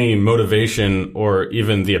have any motivation or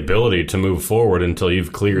even the ability to move forward until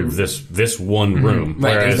you've cleared this one room.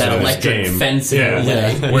 Right, Whereas there's that in electric this game, fence in the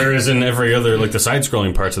way. Whereas in every other, like the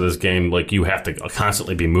side-scrolling parts of this game, like you have to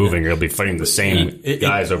constantly be moving or you'll be fighting the same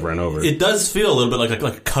guys over and over. It does feel a little bit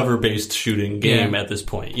like a cover-based shooting game at this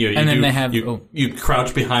point. You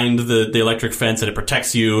crouch behind the electric fence and it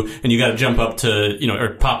protects you, and you got to jump up to or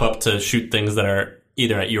pop up to shoot things that are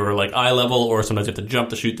either at your like eye level, or sometimes you have to jump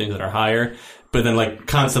to shoot things that are higher. But then like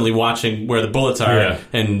constantly watching where the bullets are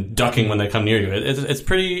and ducking when they come near you. It's a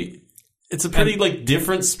pretty like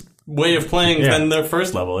different way of playing than the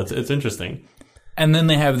first level. It's interesting. And then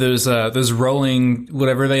they have those rolling,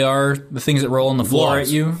 whatever they are, the things that roll on the floor at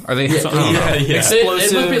you. Are they explosive?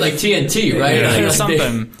 It must be like TNT, right? Yeah, Like or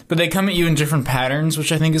something. But they come at you in different patterns,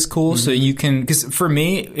 which I think is cool. So you can, because for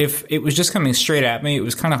me, if it was just coming straight at me, it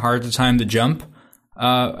was kind of hard to time the jump.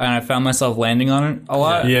 And I found myself landing on it a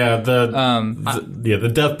lot. Yeah,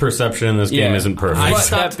 the depth perception in this game isn't perfect. I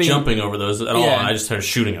stopped jumping over those at all. And I just started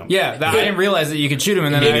shooting them. Yeah, I didn't realize that you could shoot them,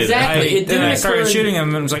 and then I started shooting them,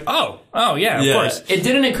 and I was like, oh yeah, of course. It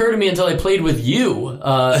didn't occur to me until I played with you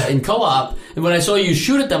in co-op, and when I saw you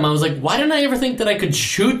shoot at them, I was like, why didn't I ever think that I could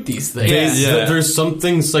shoot these things? There's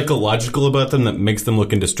something psychological about them that makes them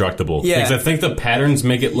look indestructible. Yeah. Because I think the patterns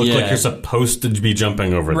make it look like you're supposed to be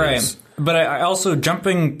jumping over these. But I also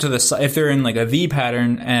jumping to the side, if they're in like a V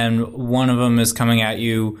pattern and one of them is coming at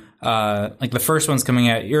you, like the first one's coming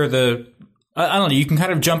at you, or I don't know, you can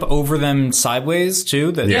kind of jump over them sideways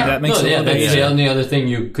too. That makes it a little bit easier. That's the only other thing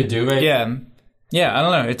you could do, right? Yeah, I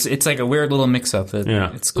don't know. It's like a weird little mix-up.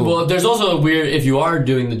 It's cool. Well, there's also a weird, if you are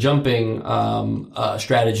doing the jumping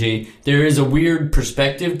strategy, there is a weird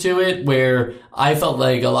perspective to it where I felt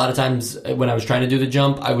like a lot of times when I was trying to do the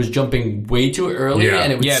jump, I was jumping way too early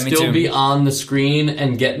and it would still be on the screen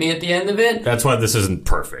and get me at the end of it. That's why this isn't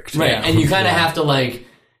perfect. Right, and you kind of have to like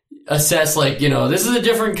assess this is a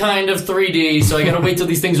different kind of 3D, so I gotta wait till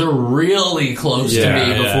these things are really close to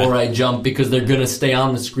me before I jump, because they're gonna stay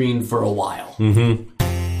on the screen for a while. Mm-hmm.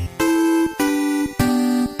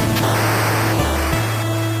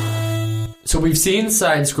 So we've seen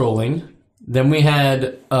side-scrolling. Then we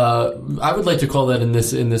had, I would like to call that in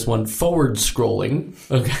this one, forward scrolling.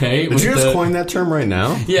 Okay, did you just coin that term right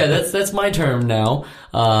now? Yeah, that's my term now.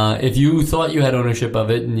 If you thought you had ownership of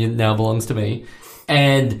it, and it now belongs to me.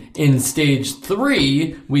 And in stage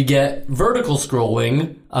 3, we get vertical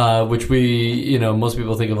scrolling, which most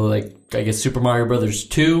people think of like, I guess Super Mario Brothers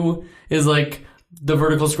 2 is like the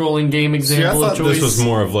vertical scrolling game example of choice. This was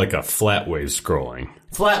more of like a flat way scrolling.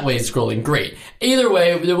 Flat way scrolling, great. Either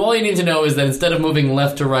way, all you need to know is that instead of moving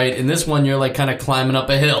left to right, in this one you're like kind of climbing up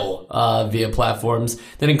a hill via platforms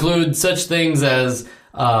that include such things as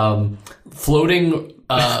floating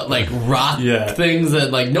like rock things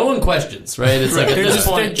that like no one questions, right? It's like at this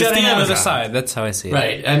point, they're jutting out of the side. That's how I see it.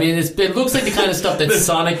 Right. I mean, it looks like the kind of stuff that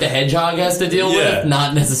Sonic the Hedgehog has to deal with,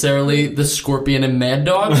 not necessarily the Scorpion and Mad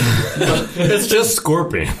Dog. It's just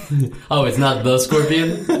Scorpion. Oh, it's not the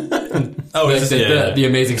Scorpion? It's the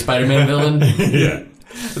Amazing Spider-Man villain? Yeah.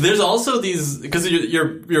 There's also these, because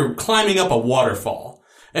you're climbing up a waterfall,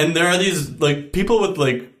 and there are these like people with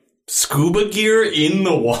like scuba gear in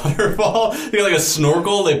the waterfall. They got like a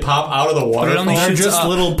snorkel. They pop out of the waterfall. They're just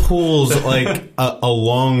little pools like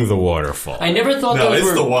along the waterfall. I never thought those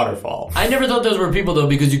were the waterfall. I never thought those were people though,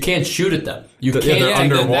 because you can't shoot at them. You can't. They're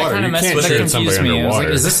underwater. That you can't shoot somebody me. underwater. I was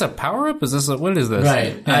like, is this a power up? Is this what is this?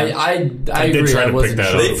 Right. Yeah. I agree. Try to I wasn't pick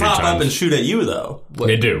that sure. up. They pop up and shoot at you though.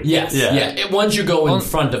 They do. Yes. Yeah. Once you go in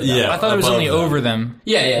front of them. Yeah. I thought it was only over them.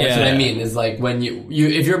 Yeah. That's what I mean. Is like when you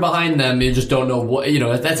if you're behind them, you just don't know what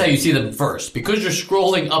That's how you see them first, because you're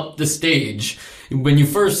scrolling up the stage. When you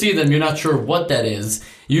first see them, you're not sure what that is.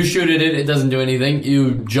 You shoot at it, it doesn't do anything.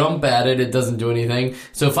 You jump at it, it doesn't do anything.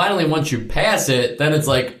 So finally, once you pass it, then it's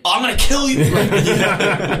like, I'm gonna kill you.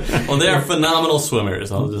 Well, they are phenomenal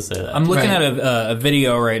swimmers. I'll just say that. I'm looking at a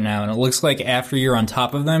video right now, and it looks like after you're on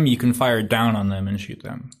top of them, you can fire down on them and shoot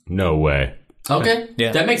them. No way. Okay.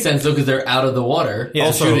 Yeah. That makes sense though, because they're out of the water. Yeah.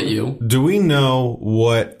 They'll shoot at you. Do we know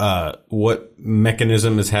what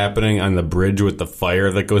mechanism is happening on the bridge with the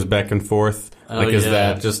fire that goes back and forth? Is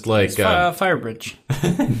that just like fire bridge?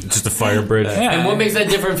 just a fire bridge? Yeah. And what makes that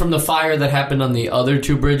different from the fire that happened on the other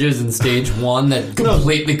 2 bridges in stage 1 that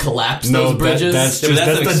completely collapsed those bridges? That's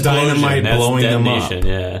the dynamite blowing them up.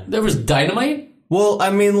 Yeah. There was dynamite? Well,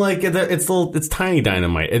 I mean, like, it's tiny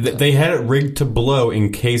dynamite. They had it rigged to blow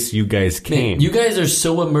in case you guys came. You guys are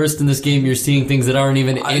so immersed in this game, you're seeing things that aren't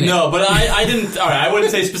even in it. No, but I didn't. All right, I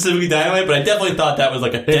wouldn't say specifically dynamite, but I definitely thought that was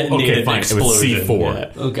like a detonated explosion. It was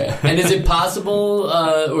C4. Yeah. Okay. And is it possible,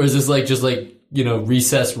 or is this just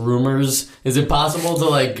recessed rumors? Is it possible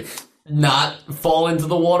to not fall into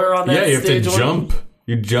the water on that Yeah, you have to stage jump.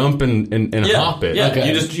 You jump and hop it. Yeah,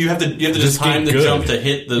 Okay. you have to just time the good. jump to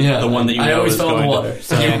hit the one that you know I always is fell in going the water. to.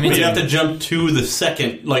 So. Yeah, But you have to jump to the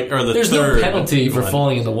second, or the There's third. no penalty for one.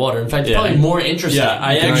 falling in the water. In fact, it's probably more interesting. Yeah,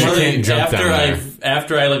 I You actually can't jump down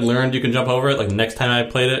after I learned you can jump over it. Next time I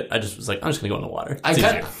played it, I just was I'm just gonna go in the water. I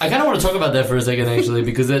kind of want to talk about that for a second, actually,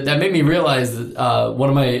 because that made me realize that one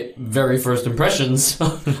of my very first impressions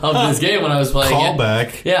of this game when I was playing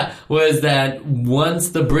Callback. it, was that once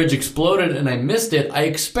the bridge exploded and I missed it, I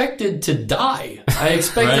expected to die. I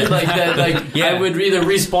expected I would either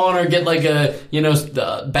respawn or get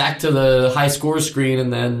back to the high score screen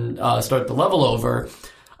and then start the level over.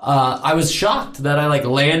 I was shocked that I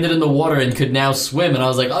landed in the water and could now swim, and I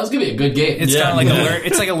was like, "Oh, this is gonna be a good game." It's kind of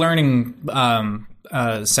it's like a learning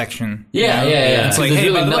section. Yeah. It's like, There's hey,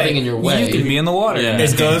 really by the nothing way, in your way. you can be in the water. Yeah.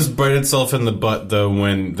 It does bite itself in the butt, though,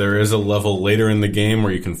 when there is a level later in the game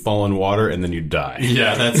where you can fall in water and then you die.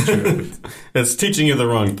 Yeah, that's true. It's teaching you the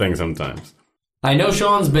wrong thing sometimes. I know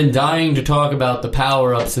Sean's been dying to talk about the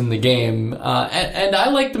power-ups in the game, and I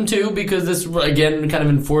like them too, because this, again, kind of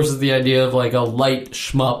enforces the idea of a light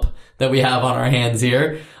shmup that we have on our hands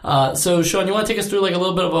here. So, Sean, you want to take us through a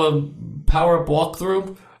little bit of a power-up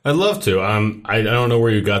walkthrough? I'd love to. I don't know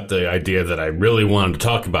where you got the idea that I really wanted to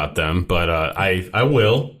talk about them, but I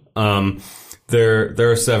will.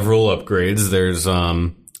 There are several upgrades.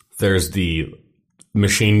 There's the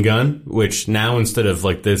machine gun, which now instead of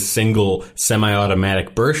this single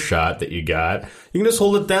semi-automatic burst shot that you got, you can just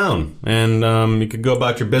hold it down and you can go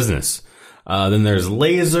about your business. Then there's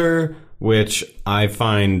laser, which I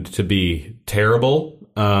find to be terrible.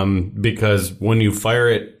 Because when you fire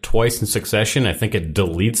it twice in succession, I think it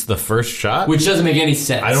deletes the first shot. Which doesn't make any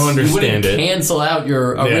sense. I don't understand you wouldn't cancel out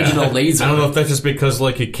your original laser. I don't know if that's just because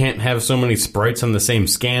you can't have so many sprites on the same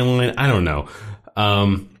scan line. I don't know.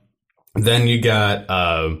 Then you got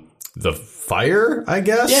the fire, I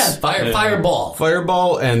guess. Yeah, fireball.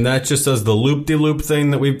 Fireball, and that just does the loop-de-loop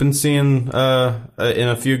thing that we've been seeing in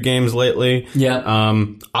a few games lately. Yeah.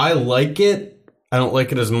 I like it. I don't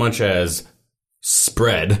like it as much as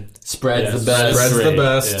Spread. Spread's the best. Spread's great. the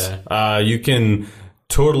best. Yeah. You can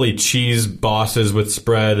totally cheese bosses with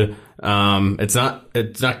Spread. It's not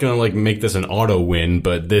going to make this an auto win,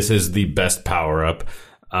 but this is the best power up.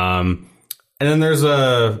 And then there's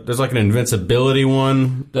an invincibility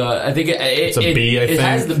one. I think it's a B. I think it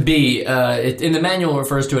has the B. In the manual, it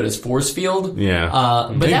refers to it as force field.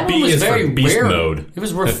 Yeah. But that B one was is for very beast rare. mode. It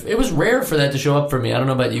was rare for that to show up for me. I don't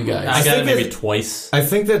know about you guys. I got it think maybe twice. I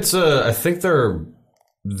think that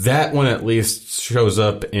one at least shows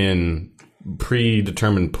up in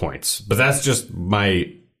predetermined points, but that's just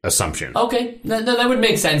my assumption. Okay, that would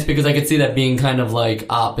make sense because I could see that being kind of like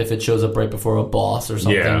op if it shows up right before a boss or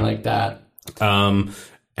something like that. Then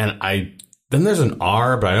there's an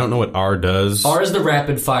R, but I don't know what R does. R is the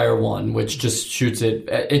rapid fire one, which just shoots it.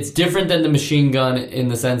 It's different than the machine gun in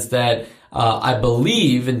the sense that I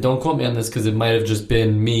believe, and don't quote me on this because it might have just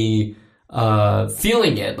been me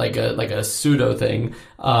feeling it like a pseudo thing.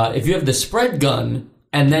 If you have the spread gun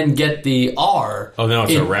and then get the R, Oh no,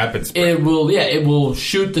 it's a rapid spread. it will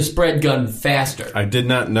shoot the spread gun faster. I did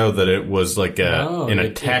not know that it was like an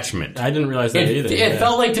attachment. I didn't realize that either. It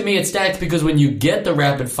felt like to me it stacked because when you get the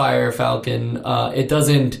rapid fire Falcon, it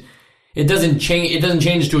doesn't change. It doesn't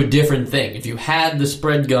change to a different thing. If you had the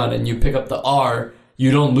spread gun and you pick up the R,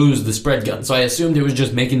 you don't lose the spread gun. So I assumed it was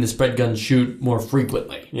just making the spread gun shoot more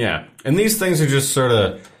frequently. Yeah, and these things are just sort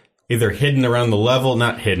of either hidden around the level,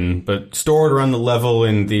 not hidden, but stored around the level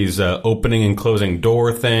in these opening and closing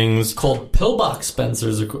door things. Called pillbox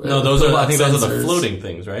Spencers. No, those are. I think those are the floating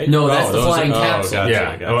things, right? No, that's the flying capsule. Gotcha,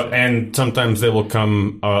 Yeah, gotcha. and sometimes they will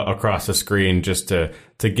come across the screen just to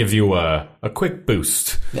give you a quick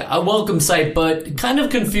boost. Yeah, a welcome sight, but kind of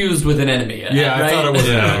confused with an enemy. Yeah, I right? thought it was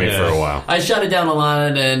an enemy Yeah. for a while. I shot it down a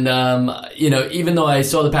lot, and even though I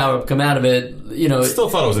saw the power up come out of it, Still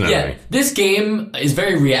thought it was an enemy. This game is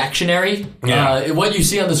very reactionary. Yeah. What you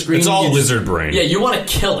see on the screen, It's all lizard brain. Yeah, you want to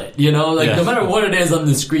kill it. No matter what it is on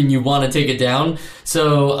the screen, you want to take it down.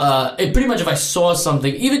 So it pretty much, if I saw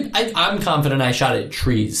something, even I'm confident I shot at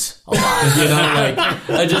trees a lot.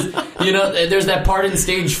 I just there's that part in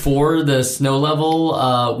stage 4, the snow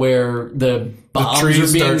level, where the bombs trees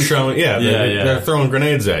are being start showing. Yeah, they're throwing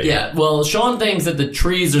grenades at you. Yeah, well, Sean thinks that the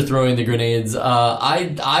trees are throwing the grenades.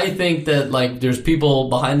 I think that like there's people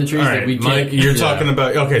behind the trees All that right, we can't. Mike, you're talking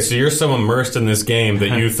about. Okay, so you're so immersed in this game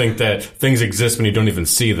that you think that things exist when you don't even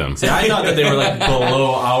see them. See, I thought that they were like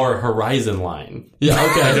below our horizon line. Yeah,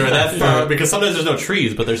 okay. They were that far because sometimes there's no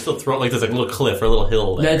trees, but they're still throwing like there's like a little cliff or a little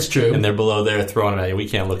hill there. That's true. And they're below there throwing them at you. We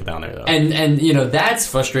can't look down there though. And you know that's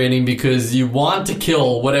frustrating because you want to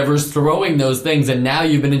kill whatever's throwing those things, and now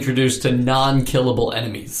you've been introduced to non-killable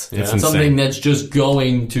enemies. It's Something insane. that's just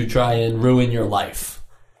going to try and ruin your life.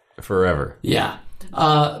 Forever. Yeah.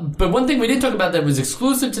 But one thing we didn't talk about that was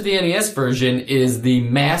exclusive to the NES version is the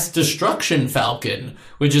Mass Destruction Falcon,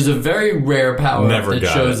 which is a very rare power-up Never that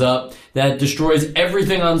got shows it. up that destroys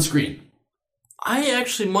everything on screen. I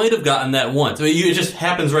actually might have gotten that once. I mean, it just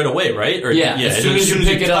happens right away, right? Or, Yeah, as soon as you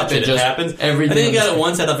pick it up, touch it just- happens. everything I think I on got the it screen.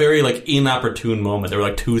 once at a very like inopportune moment. There were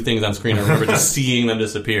like two things on screen. I remember just seeing them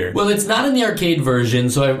disappear. Well, it's not in the arcade version,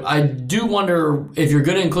 so I do wonder if you're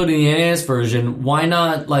going to include it in the NES version, why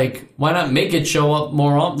not make it show up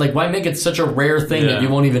more often? Like, why make it such a rare thing that Yeah. you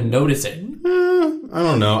won't even notice it? I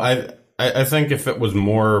don't know. I think if it was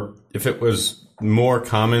more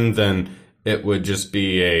common, then it would just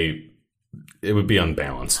be it would be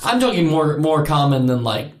unbalanced. I'm talking more common than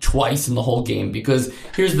like twice in the whole game, because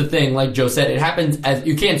here's the thing, like Joe said, it happens as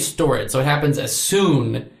you can't store it, so it happens as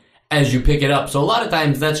soon as you pick it up. So a lot of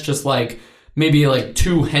times that's just like maybe like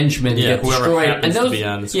two henchmen Yeah, get whoever destroyed, happens and to be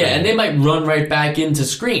on the screen. yeah, and they might run right back into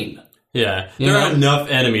screen. Yeah, You there know? are enough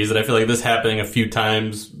enemies that I feel like this happening a few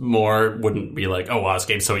times more wouldn't be like, oh wow, this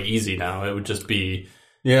game's so easy now. It would just be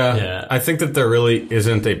Yeah. I think that there really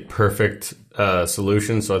isn't a perfect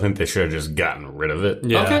solution, so I think they should have just gotten rid of it.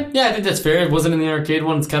 yeah. Okay, yeah, I think that's fair. It wasn't in the arcade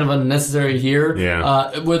one. It's kind of unnecessary here.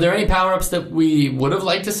 Yeah. Were there any power-ups that we would have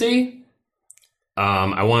liked to see?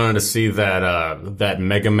 I wanted to see that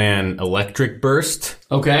Mega Man electric burst,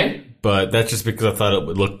 Okay, but that's just because I thought it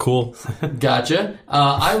would look cool. gotcha.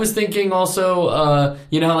 I was thinking also,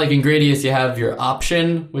 you know how like in Gradius you have your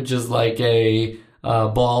option, which is like a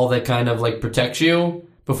ball that kind of like protects you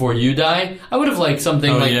before you die. I would have liked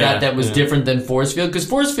something like yeah, that was different than Force Field, because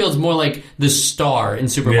Force Field's more like the star in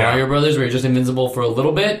Super Yeah. Mario Brothers, where you're just invincible for a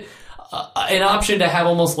little bit. An option to have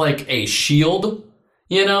almost like a shield,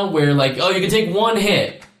 you know, where like, oh, you can take one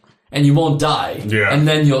hit and you won't die. Yeah. And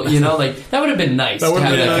then you'll, you know, like, that would have been nice to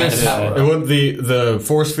have that kind of power. It would the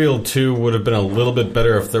Force Field 2 would have been a little bit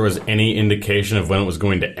better if there was any indication of when it was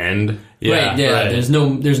going to end. Right, yeah. right. There's no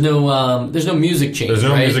music change. There's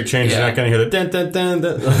no right? music change. Yeah. You're not going to hear the dun dun dun.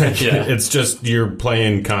 dun. Like, Yeah. It's just you're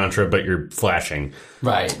playing Contra, but you're flashing.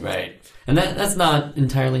 Right. And that's not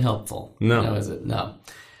entirely helpful. No. Is it? No.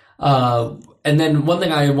 And then one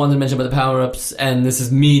thing I wanted to mention about the power-ups, and this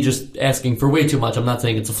is me just asking for way too much. I'm not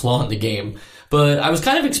saying it's a flaw in the game. But I was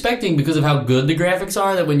kind of expecting, because of how good the graphics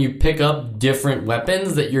are, that when you pick up different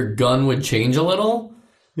weapons, that your gun would change a little.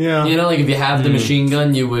 Yeah. You know, like if you have the machine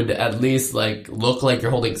gun, you would at least like look like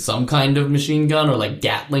you're holding some kind of machine gun, or like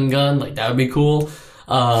Gatling gun. Like that would be cool.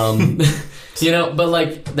 You know, but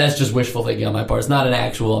like that's just wishful thinking on my part. It's not an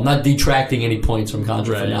actual. I'm not detracting any points from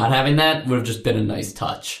Contra for Right. not having that. Would have just been a nice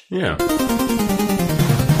touch. Yeah.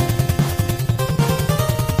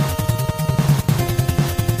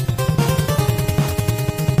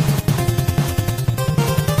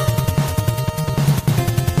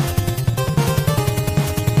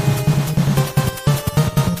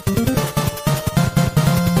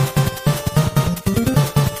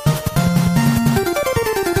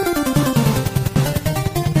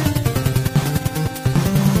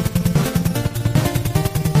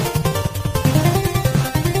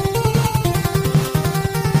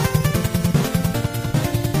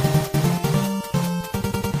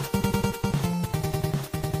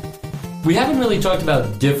 We haven't really talked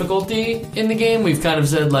about difficulty in the game. We've kind of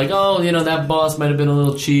said like, oh, you know, that boss might have been a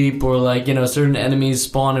little cheap, or like, you know, certain enemies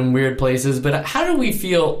spawn in weird places. But how do we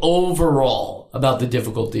feel overall about the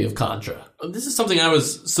difficulty of Contra? This is something I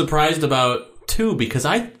was surprised about too, because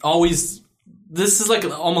this is like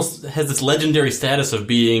almost has this legendary status of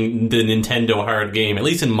being the Nintendo hard game, at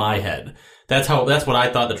least in my head. That's what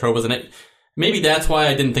I thought the trope was, and maybe that's why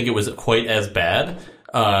I didn't think it was quite as bad.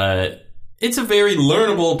 It's a very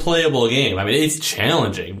learnable, playable game. I mean, it's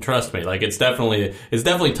challenging. Trust me. Like it's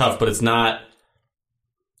definitely tough, but it's not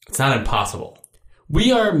impossible.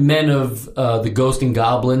 We are men of the Ghost and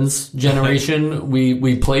Goblins generation.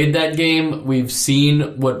 We played that game. We've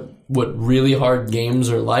seen what really hard games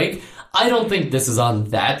are like. I don't think this is on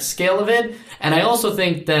that scale of it. And I also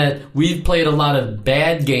think that we've played a lot of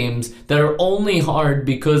bad games that are only hard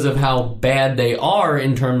because of how bad they are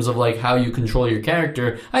in terms of like how you control your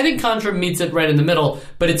character. I think Contra meets it right in the middle,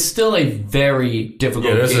 but it's still a very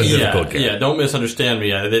difficult this is game. a difficult game. Yeah, don't misunderstand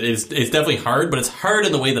me. It's definitely hard, but it's hard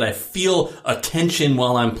in the way that I feel a tension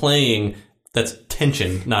while I'm playing. That's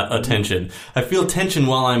tension, not attention. I feel tension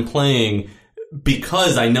while I'm playing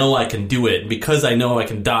because I know I can do it, because I know I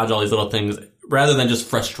can dodge all these little things, rather than just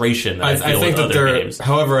frustration. I think that games.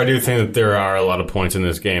 However, I do think that there are a lot of points in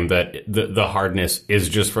this game that the hardness is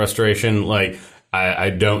just frustration. Like,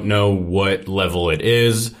 I don't know what level it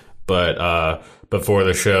is, but before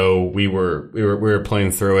the show, we were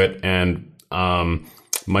playing through it, and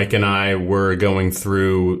Mike and I were going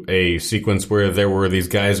through a sequence where there were these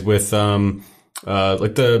guys with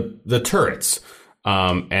like the turrets,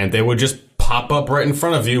 and they would just pop up right in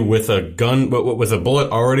front of you with a gun, with a bullet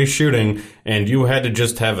already shooting, and you had to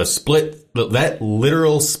just have that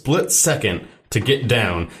literal split second to get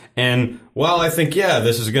down. And while I think,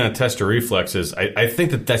 this is going to test your reflexes, I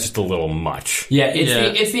think that that's just a little much. Yeah,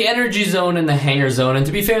 it's the energy zone and the hangar zone. And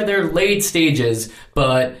to be fair, they're late stages,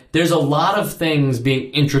 but there's a lot of things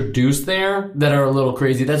being introduced there that are a little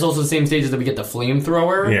crazy. That's also the same stages that we get the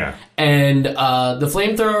flamethrower. Yeah. And the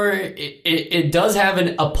flamethrower, it does have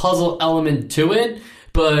a puzzle element to it,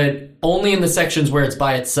 but only in the sections where it's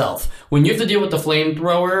by itself. When you have to deal with the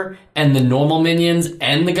flamethrower and the normal minions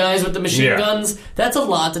and the guys with the machine guns, that's a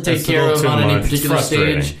lot to take care of on any particular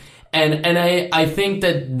stage. And I think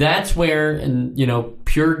that's where, and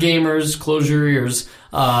pure gamers, close your ears.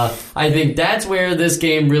 I think that's where this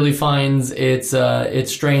game really finds its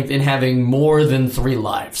strength in having more than 3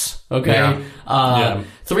 lives. Okay.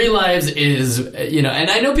 3 lives is, and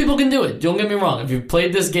I know people can do it. Don't get me wrong. If you've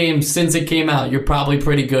played this game since it came out, you're probably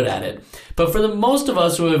pretty good at it. But for the most of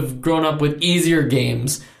us who have grown up with easier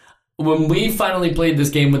games, when we finally played this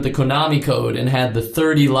game with the Konami code and had the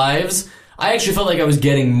 30 lives, I actually felt like I was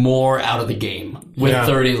getting more out of the game with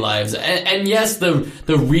 30 lives. And yes, the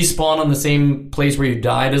respawn on the same place where you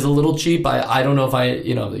died is a little cheap. I don't know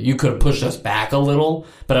if you could have pushed us back a little,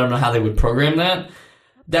 but I don't know how they would program that.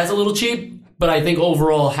 That's a little cheap. But I think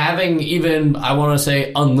overall, having even, I want to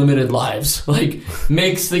say, unlimited lives,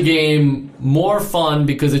 makes the game more fun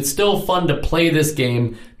because it's still fun to play this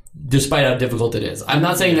game despite how difficult it is. I'm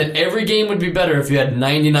not saying that every game would be better if you had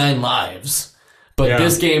 99 lives, but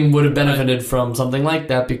this game would have benefited from something like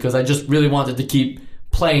that because I just really wanted to keep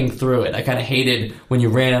playing through it. I kind of hated when you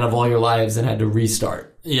ran out of all your lives and had to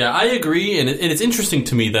restart. Yeah, I agree, and it's interesting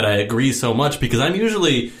to me that I agree so much because I'm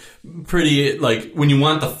usually pretty when you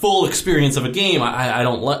want the full experience of a game, I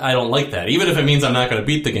don't like that, even if it means I'm not going to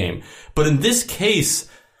beat the game. But in this case,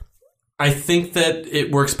 I think that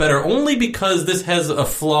it works better only because this has a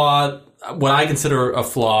flaw, what I consider a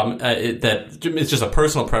flaw, that it's just a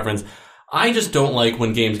personal preference. I just don't like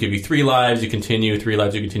when games give you 3 lives, you continue, 3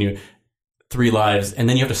 lives, you continue, 3 lives, and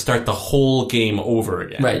then you have to start the whole game over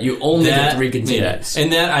again. Right, you only get 3 continues. Yeah.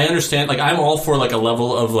 And that, I understand, I'm all for a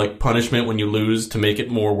level of punishment when you lose to make it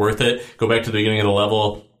more worth it. Go back to the beginning of the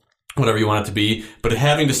level, whatever you want it to be. But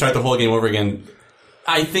having to start the whole game over again,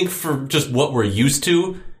 I think for just what we're used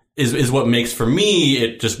to, is what makes, for me,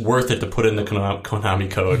 it just worth it to put in the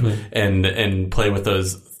Konami code and play with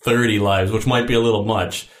those 30 lives, which might be a little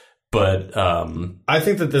much. But I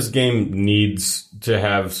think that this game needs to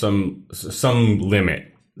have some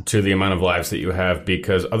limit to the amount of lives that you have,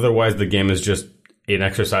 because otherwise the game is just an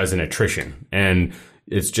exercise in attrition, and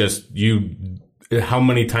it's just how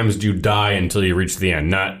many times do you die until you reach the end,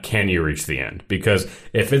 not can you reach the end. Because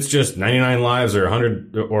if it's just 99 lives or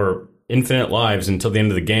 100 or infinite lives until the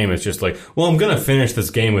end of the game, it's just I'm gonna finish this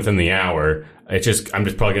game within the hour. I'm just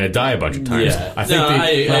probably going to die a bunch of times. Yeah. I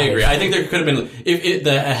agree. I think there could have been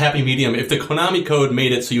a happy medium. If the Konami code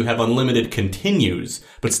made it so you have unlimited continues,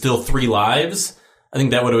 but still 3 lives, I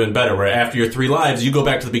think that would have been better. Where after your 3 lives, you go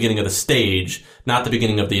back to the beginning of the stage, not the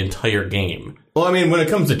beginning of the entire game. Well, I mean, when it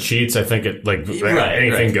comes to cheats, I think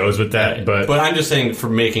anything goes with that. Right. But I'm just saying for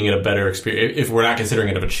making it a better experience. If we're not considering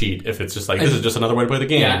it a cheat, if it's just this is just another way to play the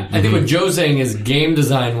game. Yeah, I think what Joe's saying is game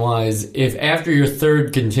design wise, if after your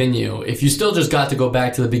 3rd continue, if you still just got to go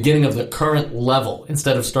back to the beginning of the current level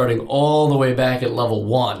instead of starting all the way back at level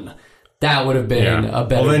 1, That would have been a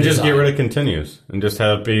better Well, then just design. get rid of continues and just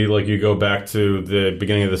have it be like you go back to the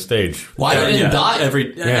beginning of the stage. Why did it die?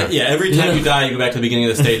 Every time you die, you go back to the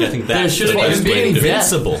beginning of the stage. I think There that's should the have best been way to do it.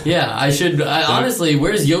 Invincible. Yeah, honestly,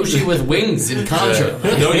 where's Yoshi with wings in Contra?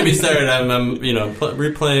 Don't get me started. I'm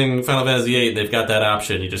replaying Final Fantasy VIII. They've got that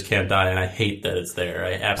option. You just can't die, and I hate that it's there.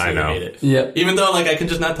 I absolutely hate it. Yeah. Even though I can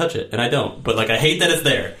just not touch it, and I don't. But I hate that it's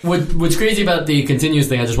there. What's crazy about the continuous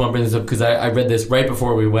thing, I just want to bring this up because I read this right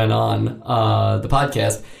before we went on the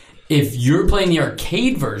podcast. If you're playing the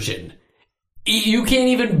arcade version, you can't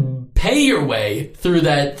even pay your way through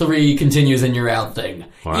that 3 continues and you're out thing.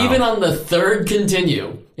 Wow. Even on the 3rd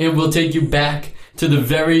continue, it will take you back to the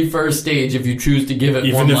very first stage if you choose to give it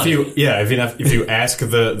more money. If you ask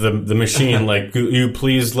the machine you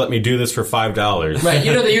please let me do this for $5. Right,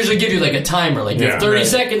 they usually give you a timer, you have 30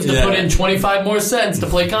 seconds to put in 25 more cents to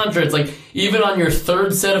play Contra. It's even on your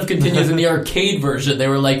 3rd set of continues in the arcade version, they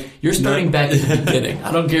were you're starting back at the beginning.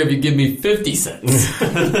 I don't care if you give me 50 cents.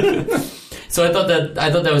 So I thought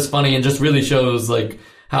that was funny and just really shows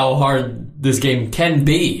how hard this game can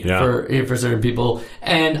be for certain people.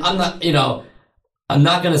 And I'm not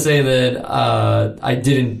going to say that I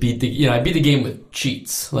didn't beat I beat the game with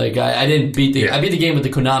cheats. I didn't beat I beat the game with the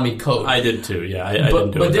Konami code. I did too. Yeah, I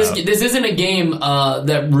didn't do but it. this isn't a game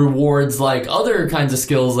that rewards other kinds of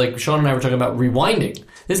skills. Sean and I were talking about rewinding.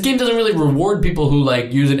 This game doesn't really reward people who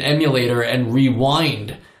use an emulator and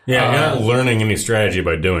rewind. Yeah, you're not learning any strategy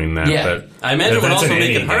by doing that. Yeah. But I imagine it would also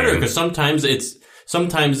make it harder game. because sometimes it's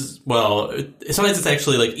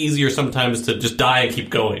actually easier sometimes to just die and keep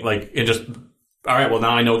going. And just, all right, well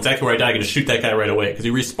now I know exactly where I die. I can just shoot that guy right away because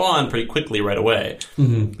you respawn pretty quickly right away.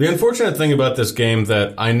 Mm-hmm. The unfortunate thing about this game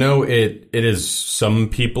that I know it is some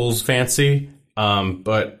people's fancy,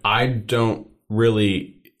 but I don't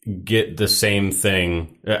really get the same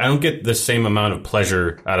thing. I don't get the same amount of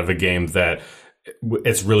pleasure out of a game that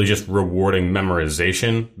it's really just rewarding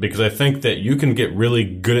memorization, because I think that you can get really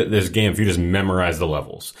good at this game if you just memorize the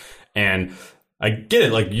levels. And I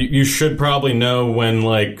get it. You should probably know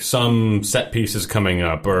when some set piece is coming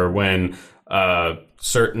up or when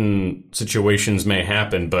certain situations may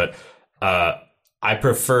happen. But I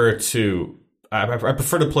prefer to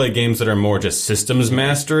play games that are more just systems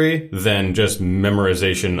mastery than just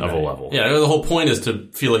memorization of a level. Yeah, the whole point is to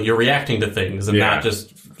feel like you're reacting to things and not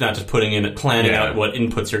just planning out what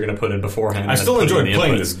inputs you're going to put in beforehand. I still enjoyed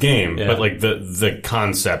playing this game, but the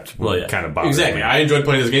concept kind of bothered me. I enjoyed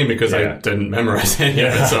playing this game because I didn't memorize any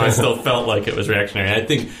of it, so I still felt like it was reactionary. I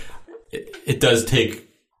think it does take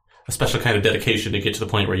a special kind of dedication to get to the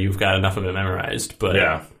point where you've got enough of it memorized, but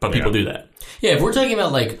people do that. Yeah, if we're talking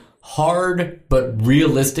about hard but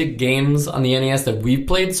realistic games on the NES that we've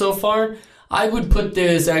played so far, I would put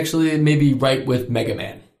this actually maybe right with Mega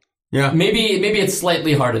Man. Yeah. Maybe it's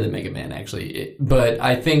slightly harder than Mega Man, actually. But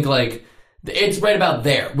I think, it's right about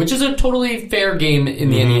there, which is a totally fair game in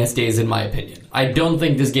the NES days, in my opinion. I don't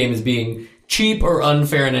think this game is being cheap or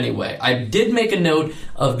unfair in any way. I did make a note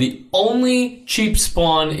of the only cheap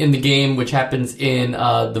spawn in the game, which happens in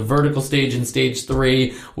the vertical stage in Stage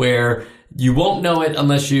 3, where you won't know it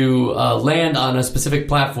unless you land on a specific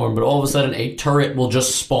platform, but all of a sudden a turret will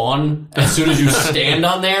just spawn as soon as you stand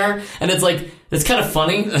on there. And it's kind of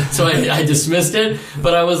funny, so I dismissed it.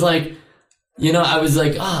 But I was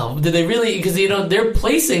oh, did they really? Because, they're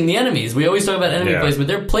placing the enemies. We always talk about enemy placement.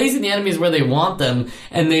 They're placing the enemies where they want them,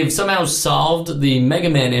 and they've somehow solved the Mega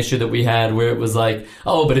Man issue that we had where it was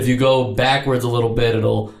but if you go backwards a little bit,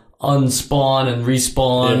 it'll unspawn and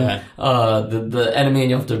respawn the enemy,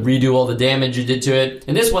 and you have to redo all the damage you did to it.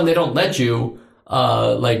 In this one, they don't let you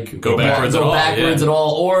go backwards at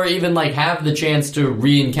all, or even have the chance to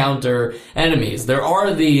re-encounter enemies. There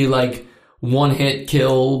are the one-hit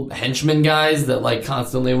kill henchman guys that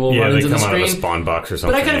constantly will run into the screen. Yeah, they come out of a spawn box or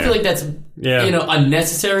something. But I kind of feel like that's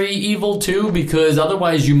unnecessary evil too, because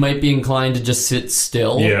otherwise you might be inclined to just sit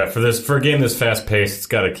still. Yeah, for a game that's fast paced, it's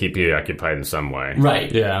got to keep you occupied in some way.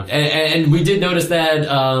 Right. Yeah. And we did notice that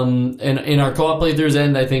in our co-op playthroughs,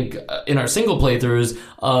 and I think in our single playthroughs,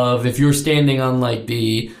 of if you're standing on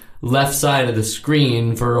the left side of the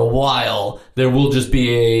screen for a while, there will just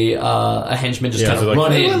be a henchman just kind of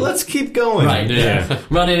run in. Let's keep going. Right. Yeah.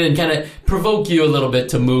 Run in and kind of provoke you a little bit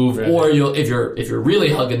to move, or if you're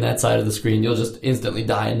really hugging that side of the screen, you'll just instantly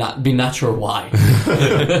die and not sure why.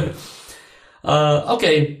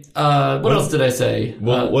 Okay. What else did I say?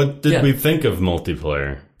 Well, what did we think of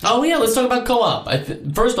multiplayer? Oh yeah, let's talk about co-op.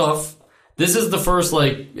 First off, this is the first,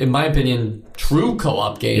 in my opinion, true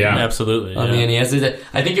co-op game. Yeah, absolutely. On the NES.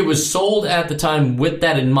 I think it was sold at the time with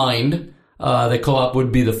that in mind, that co-op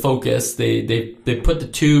would be the focus. They put the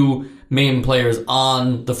two main players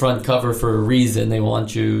on the front cover for a reason. They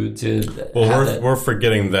want you to have it. We're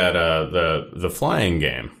forgetting that the flying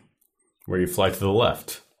game where you fly to the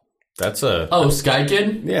left. That's Sky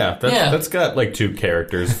Kid? That's got like 2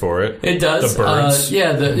 characters for it. It does. The birds.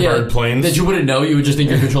 Bird planes. That you wouldn't know. You would just think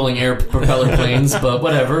you're controlling air propeller planes, but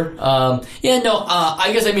whatever. I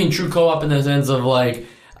guess I mean true co-op in the sense of like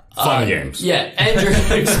fun games. Yeah, and you're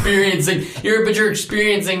you're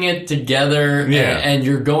experiencing it together and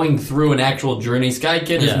you're going through an actual journey. Sky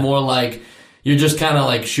Kid is more like you're just kind of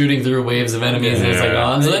like shooting through waves of enemies, and it's like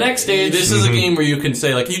on to the next stage. This is a game where you can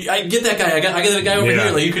say like, I get that guy, I get that guy over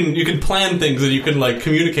here. Like you can plan things and you can like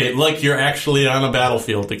communicate like you're actually on a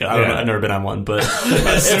battlefield together. I don't know, I've never been on one, but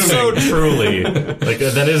it's so truly like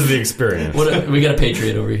that is the experience. We got a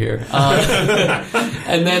patriot over here,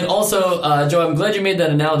 and then also, Joe, I'm glad you made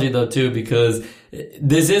that analogy though too, because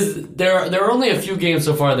there are only a few games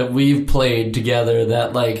so far that we've played together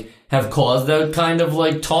that like have caused that kind of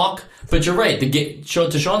like talk. But you're right.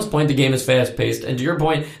 To Sean's point, the game is fast-paced. And to your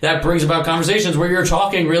point, that brings about conversations where you're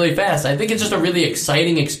talking really fast. I think it's just a really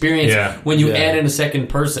exciting experience when you add in a second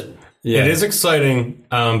person. Yeah. It is exciting,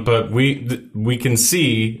 but we can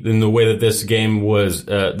see in the way that this game was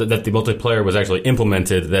that the multiplayer was actually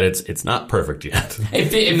implemented that it's not perfect yet. It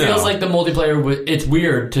feels like the multiplayer. It's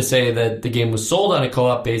weird to say that the game was sold on a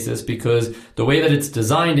co-op basis because the way that it's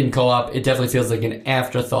designed in co-op, it definitely feels like an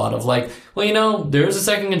afterthought of like, well, there's a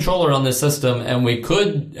second controller on this system, and we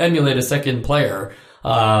could emulate a second player.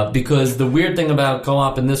 Because the weird thing about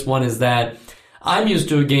co-op in this one is that I'm used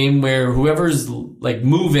to a game where whoever's like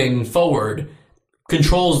moving forward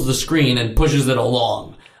controls the screen and pushes it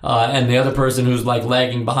along, and the other person who's like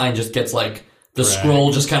lagging behind just gets like the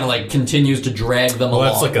scroll just kind of like continues to drag them along.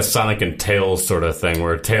 That's like a Sonic and Tails sort of thing,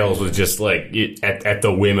 where Tails was just like at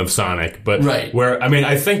the whim of Sonic. But where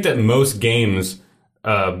I think that most games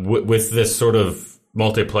with this sort of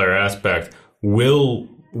multiplayer aspect will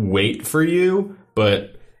wait for you,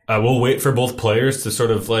 but we'll wait for both players to sort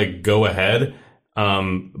of like go ahead.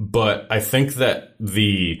 But I think that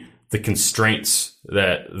the constraints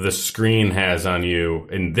that the screen has on you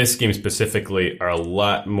in this game specifically are a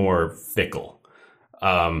lot more fickle.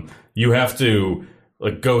 You have to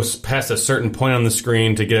like go past a certain point on the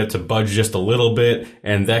screen to get it to budge just a little bit,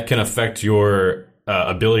 and that can affect your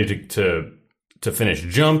ability to finish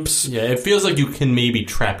jumps. Yeah, it feels like you can maybe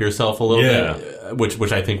trap yourself a little bit,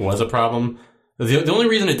 which I think was a problem. The only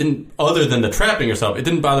reason it didn't, other than the trapping yourself, it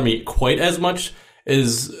didn't bother me quite as much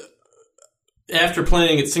is after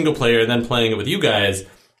playing it single player and then playing it with you guys,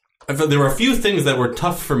 I felt there were a few things that were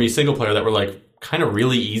tough for me single player that were like kind of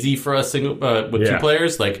really easy for us with 2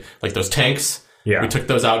 players, like those tanks. Yeah. We took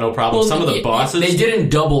those out no problem. Some of the bosses, they didn't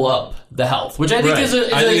double up the health, which I think is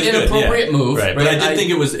an appropriate move. Right. But I did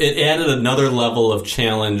think it added another level of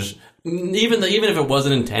challenge. Even if it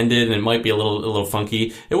wasn't intended and it might be a little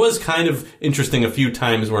funky, it was kind of interesting a few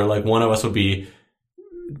times where like one of us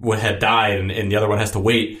had died and the other one has to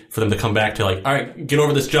wait for them to come back to like, all right, get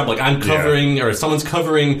over this jump. Like I'm covering or someone's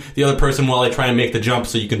covering the other person while I try and make the jump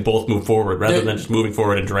so you can both move forward rather than just moving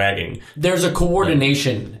forward and dragging. There's a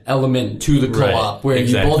coordination element to the co-op where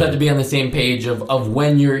you both have to be on the same page of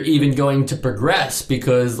when you're even going to progress,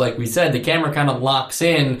 because like we said, the camera kind of locks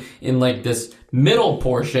in like this middle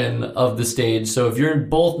portion of the stage. So if you're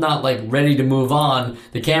both not like ready to move on,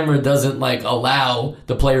 the camera doesn't like allow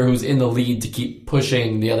the player who's in the lead to keep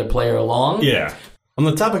pushing the other player along. Yeah. On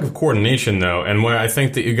the topic of coordination though, and where I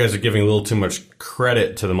think that you guys are giving a little too much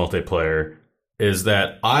credit to the multiplayer, is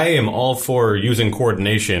that I am all for using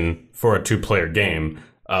coordination for a 2-player game.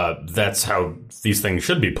 That's how these things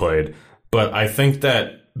should be played. But I think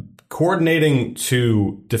that coordinating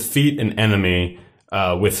to defeat an enemy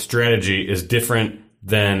with strategy is different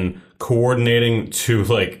than coordinating to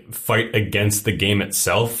like fight against the game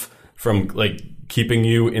itself from like keeping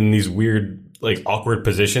you in these weird like awkward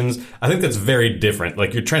positions. I think that's very different.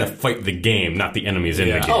 Like you're trying to fight the game, not the enemies in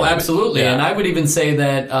the game. Oh, absolutely. Yeah. And I would even say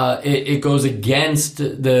that it goes against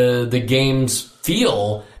the game's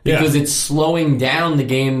feel, because it's slowing down the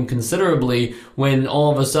game considerably when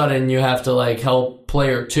all of a sudden you have to like help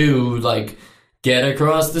player 2 like get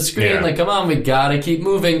across the screen. Yeah. Like, come on, we gotta keep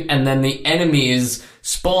moving. And then the enemies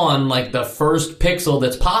spawn like the first pixel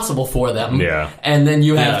that's possible for them. Yeah. And then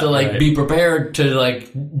you have to be prepared to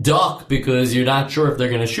like duck because you're not sure if they're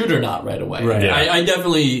going to shoot or not right away. Right. Yeah. I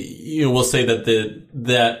definitely will say that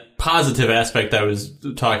that positive aspect I was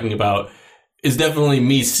talking about is definitely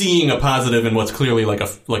me seeing a positive in what's clearly like a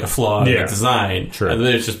flaw in the design. Sure.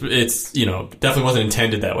 It's definitely wasn't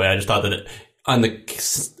intended that way. I just thought that in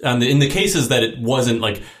the cases that it wasn't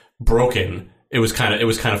like broken, it was kind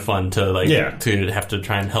of fun to Yeah. to have to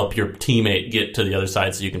try and help your teammate get to the other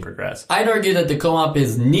side so you can progress. I'd argue that the co-op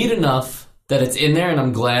is neat enough that it's in there, and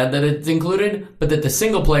I'm glad that it's included, but that the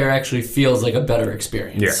single player actually feels like a better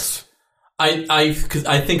experience. Yes. Cause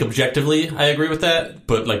I think objectively I agree with that,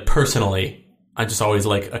 but like personally, I just always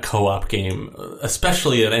like a co-op game,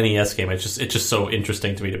 especially an NES game. It's just so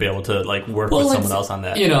interesting to me to be able to like work with someone else on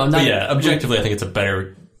that. You know, but yeah, objectively, I think it's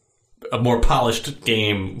a more polished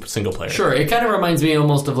game, single player. Sure, it kind of reminds me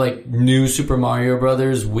almost of like new Super Mario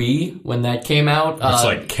Brothers Wii when that came out. It's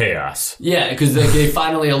like chaos. Yeah, because they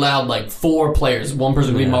finally allowed like 4 players. One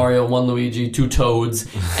person could be Mario, 1 Luigi, 2 Toads,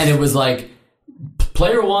 and it was like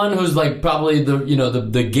player 1, who's like probably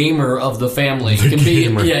the gamer of the family, can be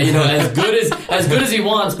as good as he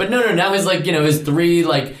wants. But no, now he's like his 3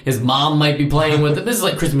 like his mom might be playing with it. This is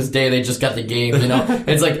like Christmas Day. They just got the game.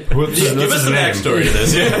 It's like Give us the backstory to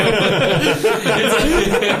this.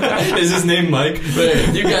 Yeah. Is his name Mike?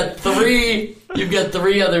 You've got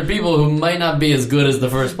 3 other people who might not be as good as the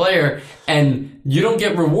first player, and you don't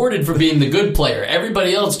get rewarded for being the good player.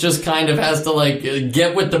 Everybody else just kind of has to like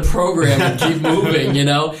get with the program and keep moving,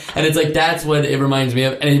 And it's like that's what it reminds me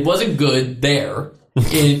of. And it wasn't good there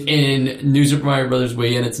in New Super Mario Brothers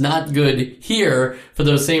Wii, and it's not good here for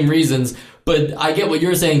those same reasons. But I get what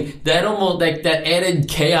you're saying. That almost like that added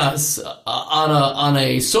chaos on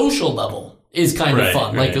a social level is kind of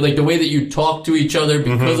fun. Right. Like the way that you talk to each other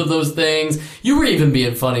because of those things. You were even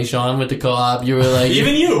being funny, Sean, with the co-op. You were like...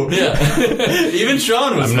 Even you. Yeah. Even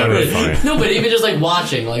Sean was never funny. No, but even just like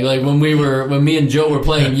watching, like when me and Joe were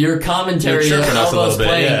playing, your commentary You're of chirping us a us little bit,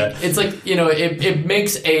 playing, yeah. it's like, it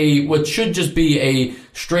makes what should just be a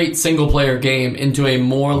straight single player game into a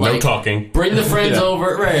more like... No talking. Bring the friends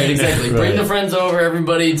over. Right, exactly. Bring the friends over,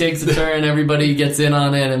 everybody takes a turn, everybody gets in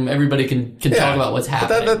on it, and everybody can talk about what's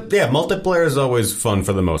happening. Multiplayer is always fun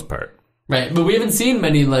for the most part. Right, but we haven't seen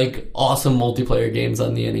many like awesome multiplayer games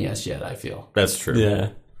on the NES yet, I feel. That's true.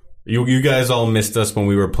 Yeah. You guys all missed us when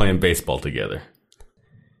we were playing baseball together.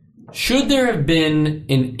 Should there have been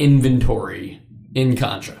an inventory in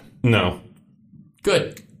Contra? No.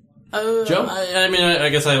 Good. Joe? I mean, I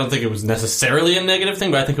guess I don't think it was necessarily a negative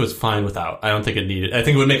thing, but I think it was fine without. I don't think it needed... I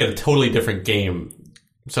think it would make it a totally different game.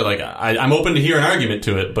 So, like, I'm open to hear an argument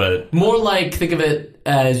to it, but... More like, think of it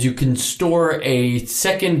as you can store a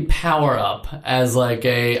second power-up as like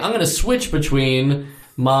I'm going to switch between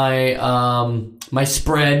my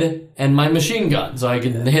spread and my machine gun, so I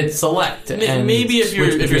can hit select. And maybe if switch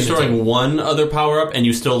you're between the storing two. one other power-up and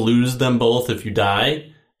you still lose them both if you die,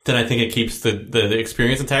 then I think it keeps the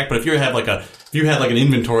experience intact. But if you had like an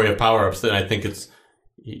inventory of power-ups, then I think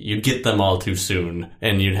you'd get them all too soon,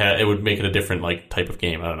 and it would make it a different like type of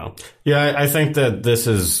game. I don't know. Yeah, I think that this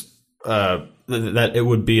is that it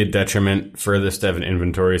would be a detriment for this to have an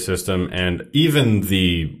inventory system, and even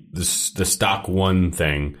the stock one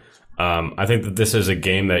thing. I think that this is a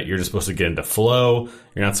game that you're just supposed to get into flow.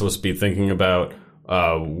 You're not supposed to be thinking about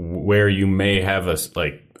where you may have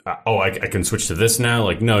I can switch to this now.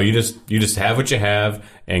 Like, no, you just have what you have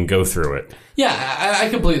and go through it. Yeah, I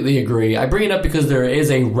completely agree. I bring it up because there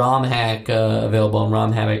is a ROM hack available on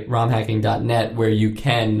romhacking.net where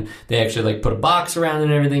they actually like put a box around it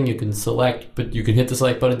and everything. You can select, but you can hit the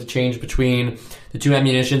select button to change between the two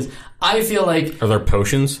ammunitions. I feel like... Are there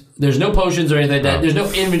potions? There's no potions or anything like that. Oh. There's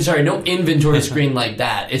no inventory screen like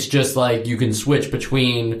that. It's just like you can switch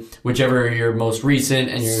between whichever your most recent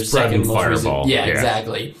and your Spread second and most fireball. recent. Yeah, Yeah.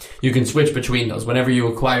 exactly. You can switch between those. Whenever you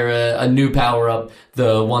acquire a new power-up,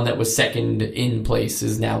 the one that was second in place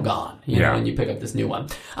is now gone. You know, and you pick up this new one.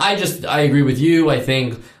 I agree with you. I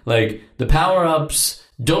think like the power-ups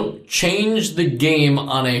don't change the game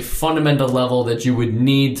on a fundamental level that you would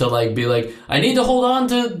need to like be like, I need to hold on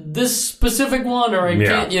to this specific one or I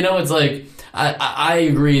can't, it's like, I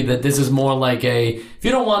agree that this is more like if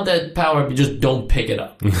you don't want that power up, you just don't pick it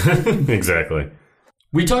up. Exactly.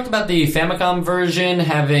 We talked about the Famicom version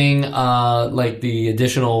having like the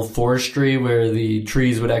additional forestry where the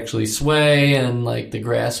trees would actually sway and like the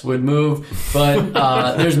grass would move, but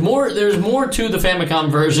there's more to the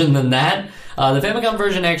Famicom version than that. The Famicom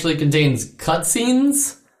version actually contains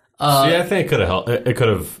cutscenes. I think it could have helped. It could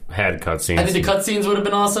have had cutscenes. I think the cutscenes would have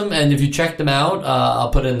been awesome, and if you check them out,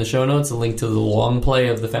 I'll put it in the show notes, a link to the long play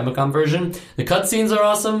of the Famicom version. The cutscenes are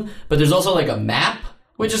awesome, but there's also like a map,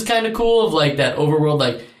 which is kind of cool, of like that overworld,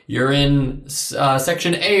 like you're in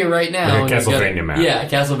section A right now. Like a Castlevania map. Yeah,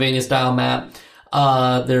 Castlevania style map.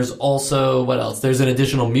 There's also, what else? There's an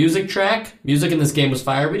additional music track. Music in this game was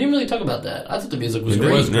fire. We didn't really talk about that. I thought the music was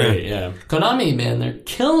great. It was great, yeah. Konami, man, they're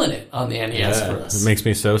killing it on the NES for us. It makes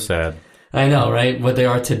me so sad. I know, right? What they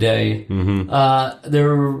are today. Mm-hmm.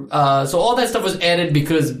 So all that stuff was added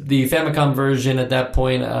because the Famicom version at that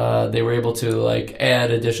point, they were able to like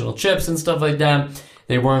add additional chips and stuff like that.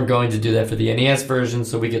 They weren't going to do that for the NES version,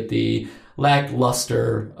 so we get the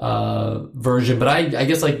lackluster version. But I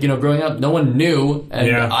guess like, growing up, no one knew,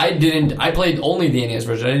 and I played only the NES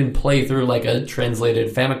version. I didn't play through like a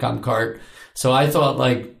translated Famicom cart. So I thought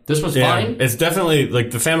like this was fine. It's definitely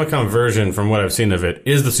like the Famicom version, from what I've seen of it,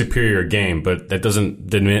 is the superior game, but that doesn't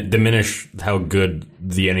diminish how good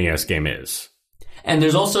the NES game is. And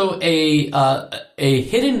there's also a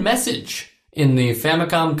hidden message in the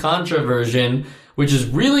Famicom Contra version, which is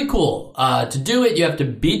really cool. To do it, you have to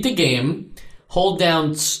beat the game, hold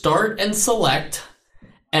down Start and Select,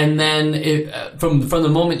 and then from the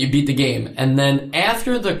moment you beat the game, and then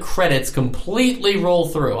after the credits completely roll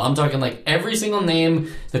through, I'm talking like every single name,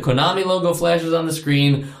 the Konami logo flashes on the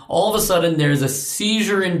screen, all of a sudden there's a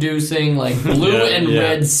seizure-inducing like blue and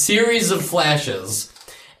red series of flashes,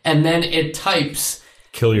 and then it types...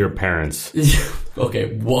 Kill your parents.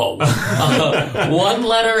 Okay, whoa. One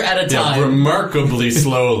letter at a time. Yeah, remarkably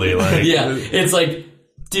slowly. Like it's like...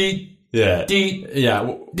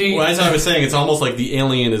 Well, as I was saying, it's almost like the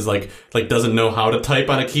alien is like doesn't know how to type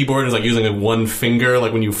on a keyboard. It's like using like one finger,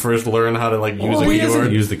 like when you first learn how to like use a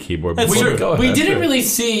keyboard. Use the keyboard. That's true. We didn't really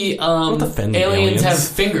see aliens have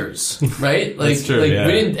fingers, right? Like, That's true. We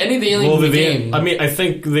didn't any of the aliens in the game. I mean, I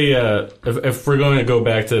think if we're going to go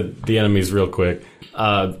back to the enemies real quick,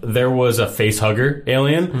 there was a face hugger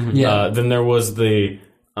alien. Mm-hmm. Then there was the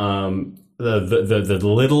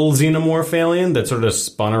little xenomorph alien that sort of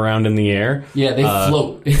spun around in the air. Yeah, they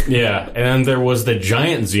float. Yeah, and then there was the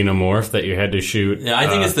giant xenomorph that you had to shoot. Yeah, I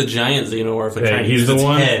think it's the giant xenomorph. Like, trying to use its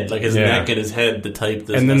head, like his neck and his head to type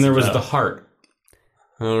this. And then there was the heart.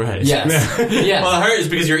 All right. Yes. Yeah. Well, the heart is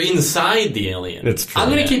because you're inside the alien. It's true. I'm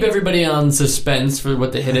going to keep everybody on suspense for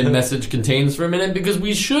what the hidden message contains for a minute, because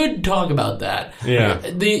we should talk about that. Yeah.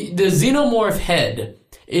 The xenomorph head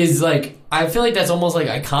is like, I feel like that's almost like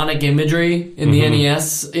iconic imagery in the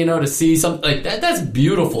NES, to see something like that. That's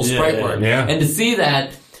beautiful sprite work. Yeah. And to see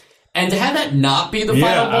that, and to have that not be the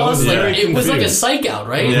final boss, it was like a psych out,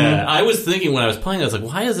 right? Yeah, I was thinking when I was playing, I was like,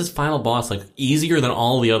 why is this final boss like easier than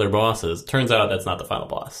all the other bosses? Turns out that's not the final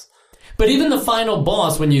boss. But even the final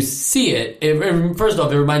boss, when you see it, first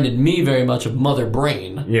off, it reminded me very much of Mother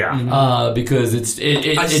Brain. Yeah. Because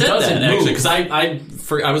it doesn't move. Because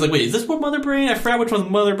I was like, wait, is this what Mother Brain? I forgot which one's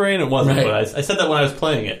Mother Brain. It wasn't, right. But I said that when I was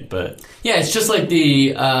playing it. But yeah, it's just like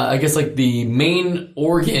the the main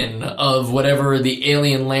organ of whatever the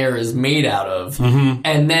alien layer is made out of,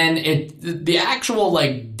 and then the actual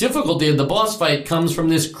like difficulty of the boss fight comes from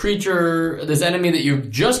this creature, this enemy that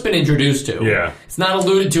you've just been introduced to. Yeah, it's not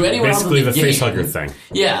alluded to anywhere else in the game. facehugger thing.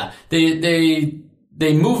 Yeah,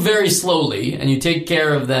 they move very slowly, and you take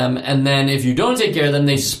care of them, and then if you don't take care of them,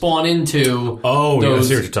 they spawn into I see what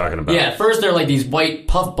you're talking about. Yeah, first they're like these white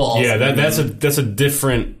puff balls. Yeah, that's a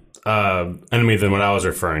different enemy than what I was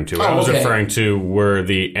referring to. What I was referring to were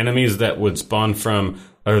the enemies that would spawn from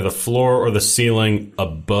either the floor or the ceiling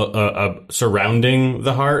surrounding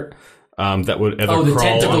the heart. That would either the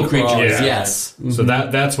crawl tentacle creatures, Yeah. yes. Mm-hmm. So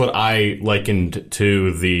that's what I likened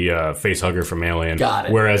to the facehugger from Alien. Got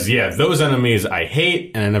it. Whereas, those enemies I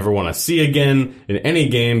hate and I never want to see again in any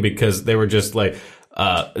game because they were just like,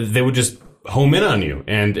 they would just home in on you,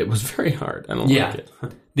 and it was very hard. I don't like it.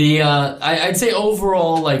 I'd say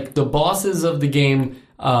overall, like, the bosses of the game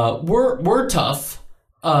were tough.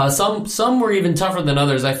 Some were even tougher than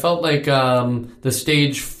others. I felt like the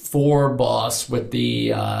stage 4 boss with the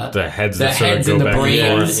heads in the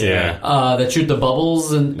brains, that shoot the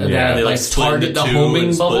bubbles and that they like target the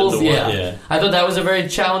homing bubbles. I thought that was a very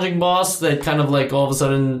challenging boss that kind of like all of a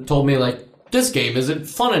sudden told me like, this game isn't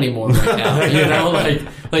fun anymore right now.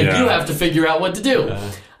 You have to figure out what to do.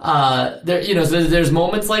 So there's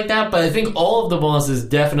moments like that, but I think all of the bosses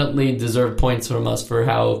definitely deserve points from us for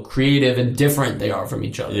how creative and different they are from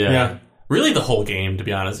each other. Yeah. Really, the whole game, to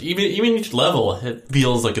be honest. Even each level, it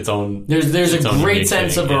feels like its own. There's a great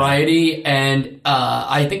sense of variety, and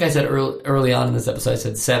I think I said early on in this episode, I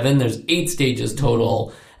said 7. There's 8 stages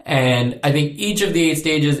total, and I think each of the 8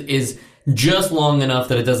 stages is just long enough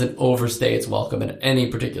that it doesn't overstay its welcome at any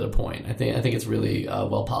particular point. I think it's really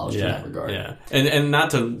well polished in that regard. Yeah, and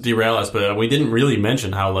not to derail us, but we didn't really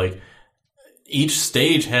mention how like each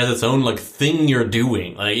stage has its own like thing you're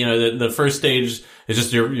doing. Like the first stage is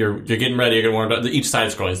just you're getting ready, you're getting warmed up. Each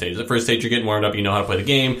side-scrolling stage. The first stage you're getting warmed up, you know how to play the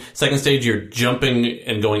game. Second stage you're jumping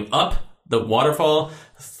and going up the waterfall.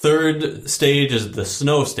 Third stage is the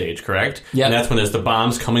snow stage, correct? Yeah. And that's when there's the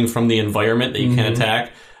bombs coming from the environment that you can't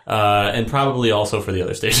attack. And probably also for the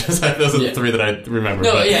other stages. Those are the three that I remember.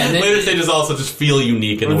 No, but yeah, later stages also just feel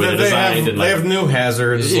unique in the way they're designed. They have new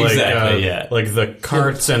hazards, like the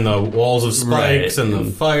carts and the walls of spikes and the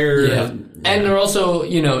fire. Yeah. And they're also,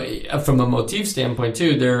 from a motif standpoint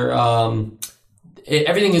too, they're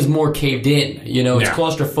everything is more caved in. It's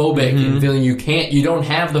claustrophobic and feeling you don't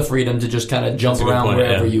have the freedom to just kind of jump around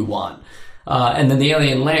wherever you want. And then the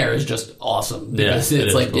alien lair is just awesome because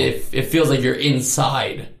it's like cool. It feels like you're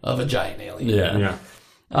inside of a giant alien. Yeah.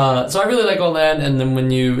 So I really like all that. And then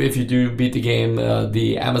if you do beat the game,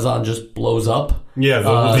 the Amazon just blows up. Yeah, the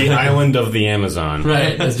island of the Amazon.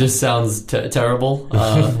 Right. It just sounds terrible.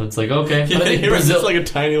 It's like, okay. But I think Brazil, like a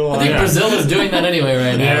tiny little I think Brazil is doing that anyway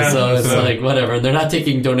right now. So it's like, whatever. They're not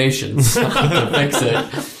taking donations to fix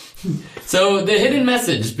it. So the hidden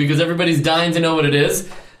message, because everybody's dying to know what it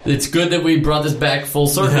is. It's good that we brought this back full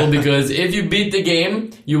circle because if you beat the game,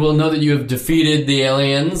 you will know that you have defeated the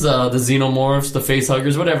aliens, the xenomorphs, the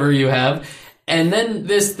facehuggers, whatever you have. And then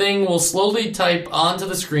this thing will slowly type onto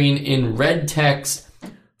the screen in red text,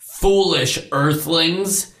 "Foolish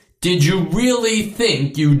Earthlings, did you really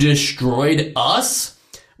think you destroyed us?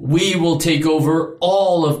 We will take over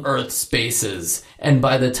all of Earth's spaces. And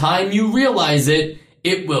by the time you realize it,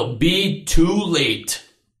 it will be too late.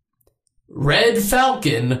 Red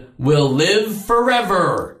Falcon will live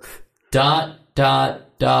forever. ...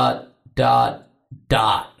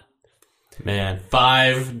 Man,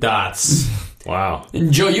 5 dots. Wow.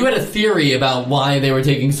 And Joe, you had a theory about why they were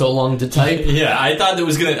taking so long to type. Yeah, I thought it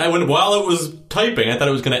was while it was typing, I thought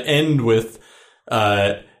it was gonna end with,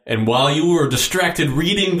 and while you were distracted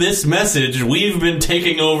reading this message, we've been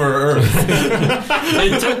taking over Earth.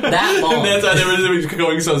 It took that long. And that's why they were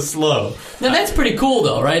going so slow. Now that's pretty cool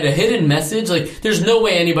though, right? A hidden message. Like, there's no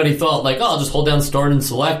way anybody thought like, I'll just hold down start and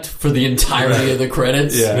select for the entirety of the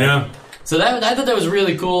credits. Yeah. So I thought that was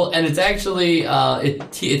really cool, and it's actually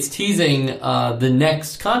it's teasing the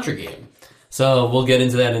next Contra game. So we'll get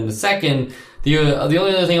into that in a second. The only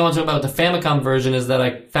other thing I want to talk about with the Famicom version is that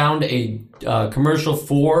I found a commercial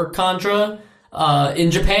for Contra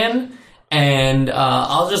in Japan, and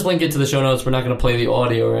I'll just link it to the show notes. We're not going to play the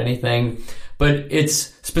audio or anything, but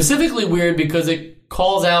it's specifically weird because it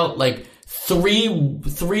calls out like three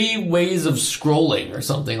ways of scrolling or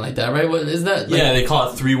something like that, right? What is that? Like, they call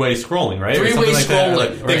it three-way scrolling, right? Three-way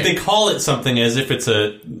scrolling. Right. They call it something as if it's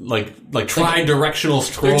a like tri-directional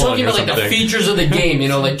scrolling. They're talking about like the features of the game,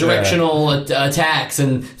 like directional attacks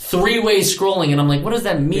and three-way scrolling, and I'm like, what does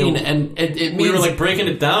that mean? And it means we were like breaking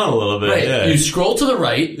it down a little bit. Right. Yeah. You scroll to the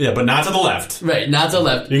right. Yeah, but not to the left. Right, not to the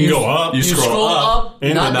left. You can go up. You scroll up,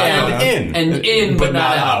 not down, and in, but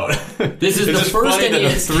not out. This is the first funny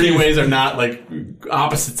NES that the three ways are not like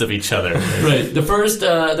opposites of each other. Right. The first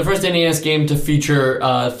NES game to feature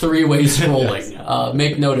three-way scrolling.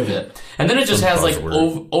 Make note of it. And then it just has like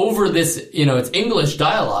over this, it's English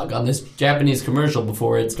dialogue on this Japanese commercial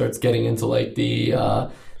before it starts getting into like the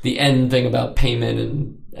end thing about payment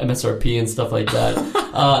and MSRP and stuff like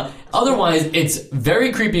that. Otherwise, it's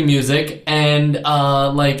very creepy music and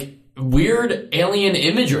like weird alien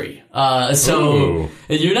imagery. So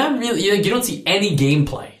you're not really, you don't see any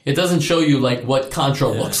gameplay. It doesn't show you like what Contra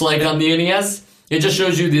looks like on the NES. It just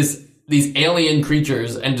shows you these alien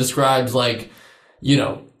creatures and describes like,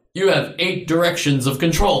 you have 8 directions of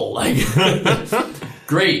control. Like,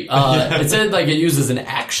 great. It said like it uses an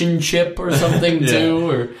action chip or something too,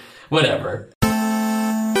 or whatever.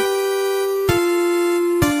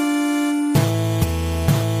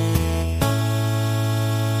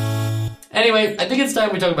 Anyway, I think it's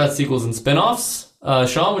time we talk about sequels and spin-offs.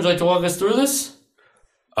 Sean, would you like to walk us through this?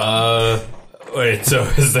 Wait, so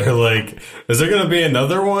is there going to be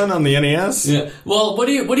another one on the NES? Yeah. Well, what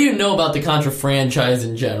do you know about the Contra franchise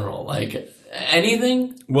in general? Like,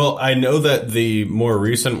 anything? Well, I know that the more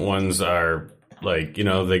recent ones are like,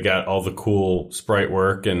 they got all the cool sprite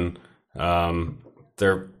work and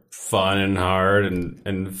they're fun and hard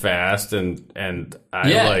and fast and I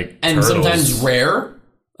like and Turtles. Sometimes rare.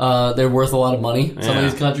 They're worth a lot of money, some of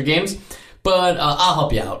these Contra games. But I'll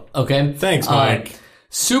help you out, okay? Thanks, Mike.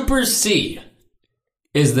 Super C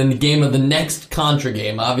is the game of the next Contra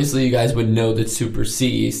game. Obviously, you guys would know that Super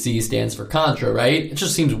C stands for Contra, right? It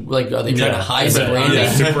just seems like, are they trying to hide the branding?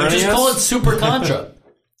 Just call it Super Contra.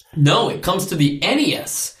 No, it comes to the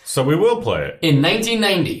NES. So we will play it. In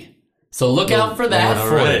 1990. So look out for that. All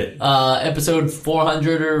right. Episode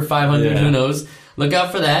 400 or 500, who knows. Look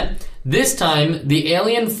out for that. This time, the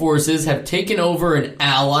alien forces have taken over an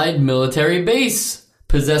Allied military base,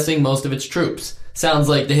 possessing most of its troops. sounds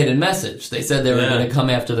like the hidden message. They said they were going to come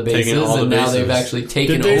after the bases, all the and now bases. they've actually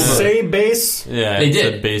taken Did they over. say base? Yeah, They it did.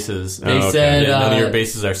 said bases. They said none of your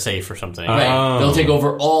bases are safe or something. right, Oh. they'll take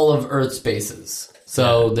over all of Earth's bases.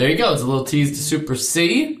 So there you go. It's a little tease to Super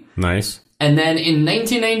C. Nice. And then in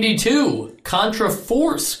 1992, Contra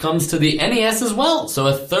Force comes to the NES as well. So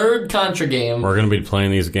a third Contra game. We're going to be playing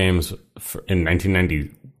these games in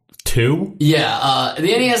 1992? Yeah, the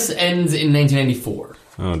NES ends in 1994.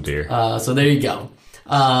 Oh, dear. So there you go.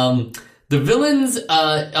 The villains,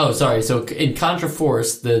 so in Contra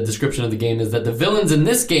Force, the description of the game is that the villains in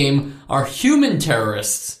this game are human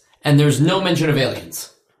terrorists, and there's no mention of aliens.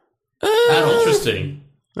 At all. Interesting.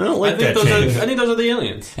 I don't like that I change. think those are the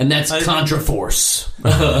aliens. And that's Contra Force.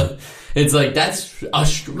 It's like, that's, I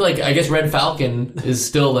guess Red Falcon is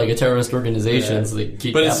still like a terrorist organization, so they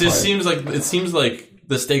keep But that it just part. seems like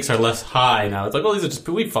the stakes are less high now. It's like, oh, these are just,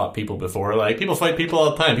 we fought people before. Like, people fight people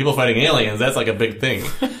all the time. People fighting aliens, that's like a big thing.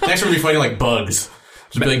 Next we'll be fighting like bugs.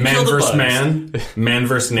 Just be like, Man kill the versus bugs. man, man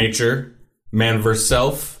versus nature, man versus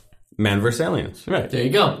self, man versus aliens. Right. There you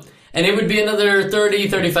go. And it would be another 30,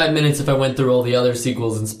 35 minutes if I went through all the other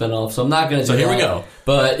sequels and spin-offs, so I'm not going to do that. So here we go.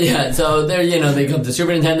 But yeah, so they're, they come to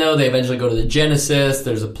Super Nintendo, they eventually go to the Genesis,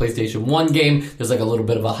 there's a PlayStation 1 game, there's like a little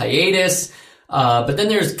bit of a hiatus. But then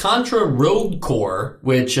there's Contra Road Corps,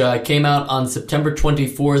 which came out on September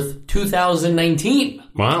 24th, 2019.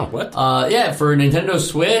 Wow. What? Yeah, for Nintendo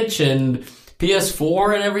Switch and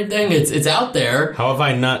PS4 and everything. It's out there. How have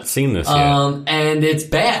I not seen this yet? And it's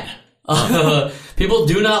bad. People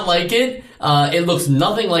do not like it. It looks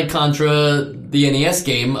nothing like Contra, the NES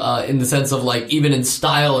game, in the sense of like even in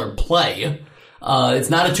style or play. It's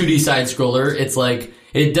not a 2D side scroller. It's like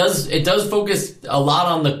it does focus a lot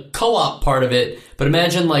on the co-op part of it. But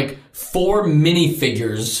imagine like 4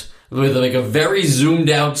 minifigures with like a very zoomed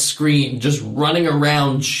out screen, just running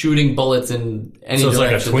around shooting bullets in any So it's like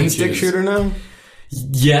a direction twin they stick choose. shooter now?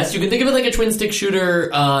 Yes, you can think of it like a twin stick shooter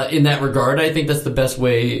in that regard. I think that's the best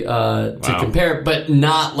way to compare it, but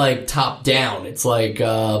not like top down. It's like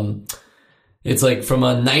from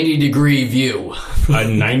a 90-degree view. A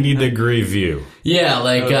 90-degree view. Yeah,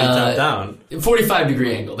 like top down.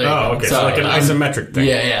 45-degree angle. There you go. Oh, okay. So like an isometric thing.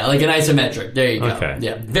 Yeah, like an isometric. There you go. Okay.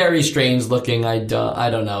 Yeah, very strange looking. I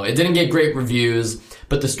don't know. It didn't get great reviews,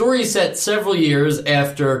 but the story is set several years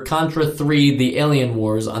after Contra 3: The Alien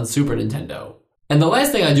Wars on Super Nintendo. And the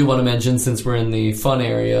last thing I do want to mention, since we're in the fun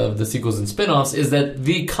area of the sequels and spin-offs, is that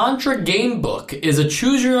the Contra Game Book is a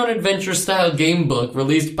choose-your-own-adventure style game book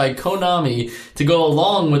released by Konami to go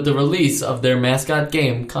along with the release of their mascot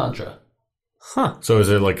game, Contra. Huh. So is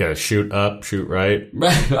it like a shoot up, shoot right?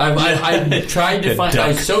 Right. I tried to find...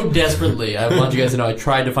 I so desperately... I want you guys to know I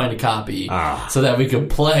tried to find a copy so that we could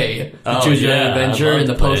play the choose-your-own-adventure in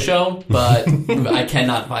the post-show, but I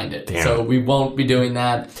cannot find it. Damn. So we won't be doing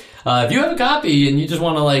that. If you have a copy and you just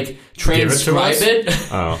want to like transcribe it,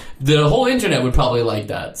 the whole internet would probably like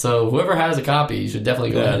that. So whoever has a copy, you should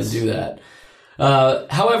definitely go ahead and do that.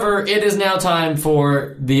 However, it is now time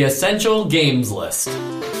for the Essential Games List.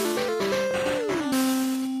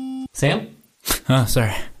 Sam? Oh,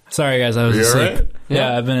 sorry guys, I was You asleep. alright?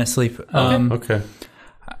 Yeah, I've been asleep. Okay.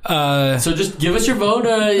 So just give us your vote,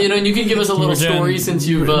 and you can give us a little We're doing- story since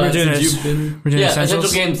you've we're doing been... We're doing Yeah, essentials?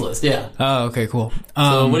 Essential Games List, yeah. Oh, okay, cool.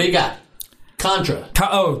 So what do you got? Contra.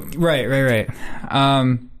 Right.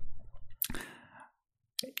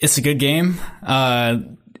 It's a good game.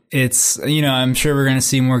 It's, I'm sure we're going to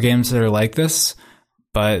see more games that are like this,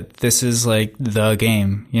 but this is like the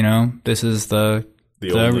game, This is the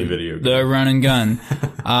only video game. The run and gun.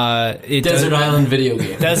 Desert Island video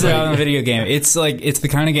game. Desert Island video game. It's the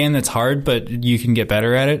kind of game that's hard, but you can get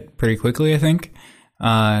better at it pretty quickly, I think.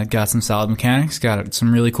 Got some solid mechanics, got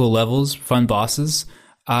some really cool levels, fun bosses.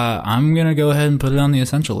 I'm going to go ahead and put it on the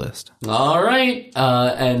essential list. All right.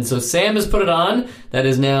 And so Sam has put it on. That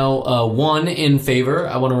is now 1 in favor.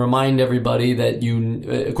 I want to remind everybody that you,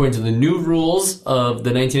 according to the new rules of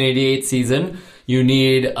the 1988 season, you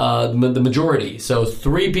need the majority. So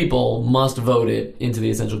 3 people must vote it into the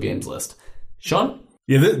Essential Games list. Sean?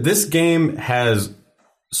 Yeah, this game has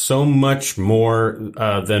so much more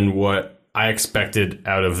than what I expected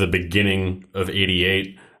out of the beginning of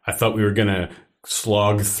 88. I thought we were going to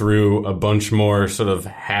slog through a bunch more sort of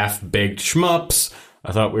half-baked shmups.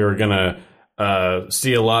 I thought we were going to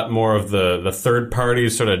see a lot more of the third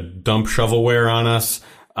parties sort of dump shovelware on us.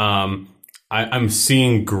 I'm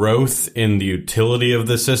seeing growth in the utility of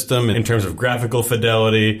the system in terms of graphical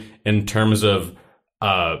fidelity, in terms of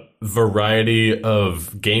variety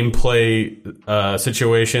of gameplay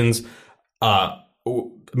situations.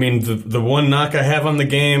 I mean, the one knock I have on the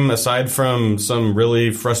game, aside from some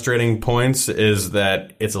really frustrating points, is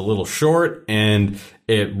that it's a little short and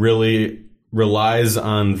it really relies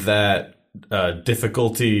on that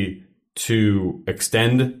difficulty to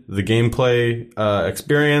extend the gameplay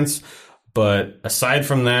experience. But aside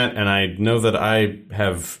from that, and I know that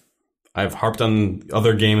I've harped on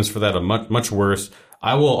other games for that much worse,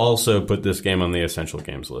 I will also put this game on the essential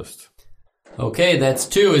games list. Okay, that's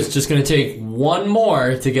 2. It's just going to take one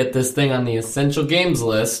more to get this thing on the essential games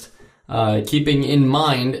list. Keeping in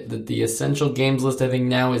mind that the essential games list, I think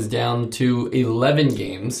now is down to 11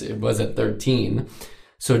 games. It was at 13.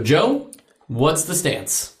 So, Joe, what's the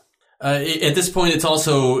stance? At this point, it's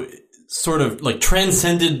also sort of like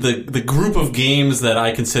transcended the group of games that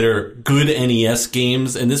I consider good NES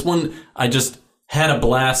games. And this one, I just had a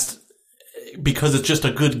blast because it's just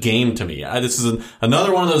a good game to me. This is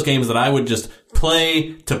another one of those games that I would just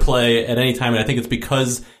play at any time. And I think it's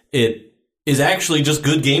because it is actually just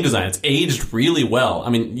good game design. It's aged really well. I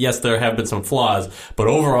mean, yes, there have been some flaws, but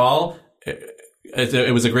overall,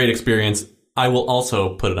 it was a great experience. I will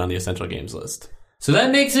also put it on the essential games list. So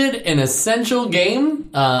that makes it an essential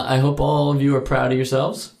game. I hope all of you are proud of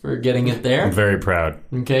yourselves for getting it there. I'm very proud.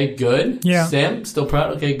 Okay, good. Yeah. Sam, still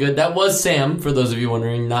proud? Okay, good. That was Sam, for those of you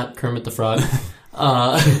wondering, not Kermit the Frog.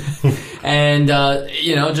 And,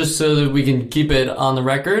 just so that we can keep it on the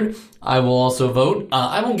record, I will also vote.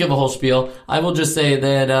 I won't give a whole spiel. I will just say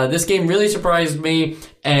that this game really surprised me,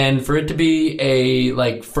 and for it to be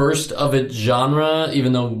a first of its genre,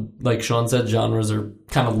 even though, like Sean said, genres are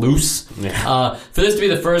kind of loose. Yeah. For this to be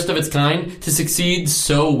the first of its kind, to succeed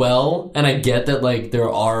so well, and I get that there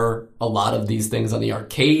are a lot of these things on the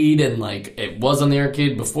arcade, and it was on the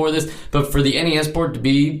arcade before this, but for the NES port to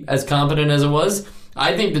be as competent as it was,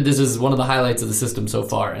 I think that this is one of the highlights of the system so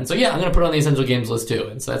far. And so, yeah, I'm going to put it on the essential games list, too.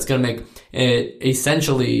 And so that's going to make it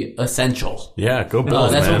essentially essential. Yeah, go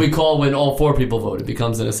Bulls, That's man. what we call when all 4 people vote. It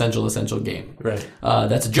becomes an essential game. Right.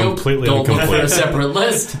 That's a joke. Completely Don't look for incomplete. a separate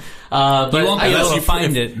list. But You won't be able to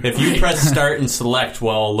find it. If you press start and select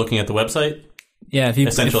while looking at the website, Yeah, if you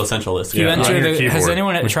essential list. If you Yeah. enter on your has keyboard.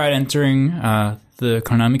 anyone tried entering the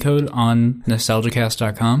Konami code on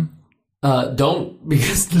nostalgicast.com? Don't,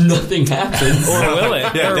 because nothing happens. Or will it?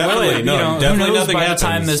 Yeah, or will definitely. it? No, who definitely knows nothing by happens. the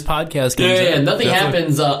time this podcast comes Yeah, out. nothing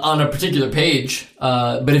happens on a particular page.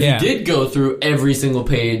 But if Yeah. you did go through every single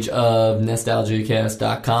page of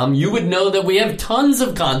nostalgicast.com, you would know that we have tons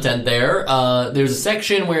of content there. There's a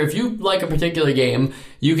section where if you like a particular game,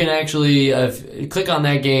 you can actually click on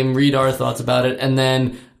that game, read our thoughts about it, and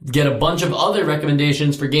then get a bunch of other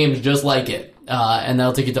recommendations for games just like it. And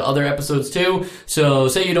that'll take you to other episodes too. So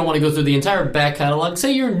say you don't want to go through the entire back catalog.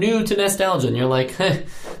 Say you're new to nostalgia and you're like, hey,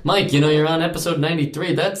 Mike, you're on episode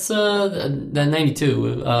 93. That's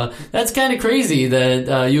 92. That's kind of crazy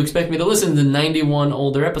that you expect me to listen to 91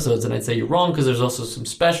 older episodes. And I'd say you're wrong because there's also some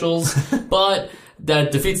specials. But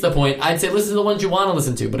that defeats the point. I'd say listen to the ones you want to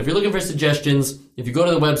listen to. But if you're looking for suggestions, if you go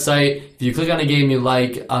to the website, if you click on a game you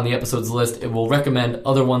like on the episodes list, it will recommend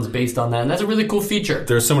other ones based on that. And that's a really cool feature.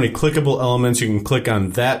 There's so many clickable elements. You can click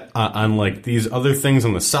on that, on these other things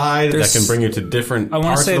on the side that can bring you to different I want to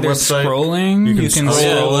parts say of the there's website. scrolling. You can Oh,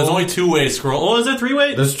 yeah, scroll. well, there's only 2-way scroll. Oh, is it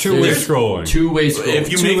 3-way? There's two-way scrolling. Two-way scroll.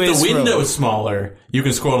 If you make Two-way the window scroll. smaller, you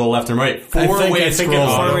can scroll to the left and right. I Four-way think it scroll.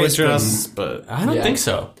 auto scroll. adjusts, but I don't Yeah. think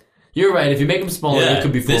so. You're right. If you make them smaller, it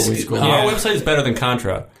could be four-way scroll. Our website is better than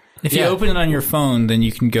Contra. If you Yeah. open it on your phone, then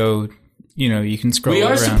you can go, you can scroll We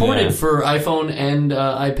are around. supported yeah. for iPhone and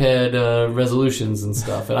iPad resolutions and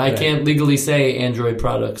stuff, and I can't legally say Android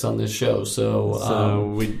products on this show,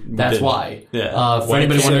 so that's didn't. why. Yeah. For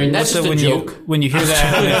anybody wondering, that's just a when joke. when you hear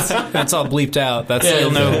that, that's all bleeped out. Yeah,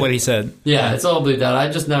 You'll know yeah. what he said. Yeah, it's all bleeped out.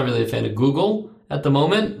 I'm just not really a fan of Google at the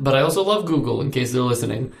moment, but I also love Google in case they're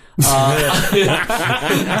listening.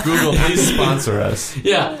 Google, please sponsor us.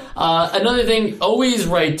 Yeah. Another thing, always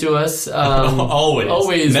write to us. Always.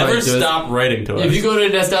 Always Never write to us. stop writing to us. If you go to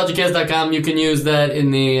nostalgicast.com, you can use that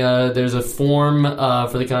in the, there's a form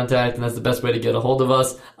for the contact, and that's the best way to get a hold of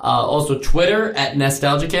us. Also, Twitter at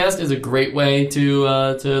nostalgicast is a great way to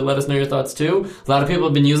let us know your thoughts too. A lot of people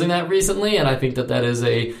have been using that recently, and I think that is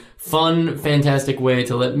a fun, fantastic way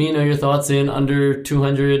to let me know your thoughts in under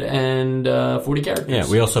 240 characters. yeah,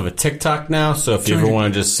 we also have a TikTok now, so if you ever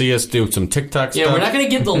want to just see us do some TikTok Yeah, stuff. we're not going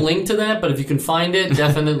to give the link to that, but if you can find it,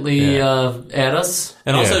 definitely add us.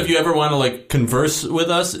 And also, Yeah. if you ever want to converse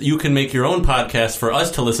with us, you can make your own podcast for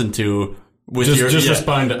us to listen to. With Just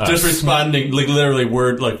respond to us. Just responding, literally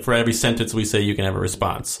word for every sentence we say, you can have a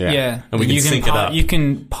response. Yeah. And we can sync it up. You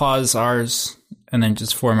can pause ours and then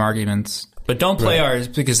just form arguments. But don't play ours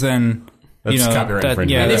because then That's copyright infringement.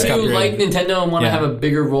 Yeah, And that's if you copyright. like Nintendo and want to Yeah. have a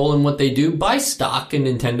bigger role in what they do, buy stock in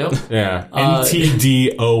Nintendo. Yeah.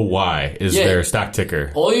 NTDOY is yeah. their stock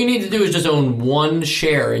ticker. All you need to do is just own one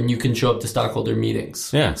share, and you can show up to stockholder meetings.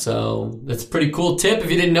 Yeah. So that's a pretty cool tip. If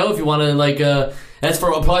you didn't know, if you want to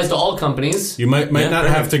applies to all companies. You might not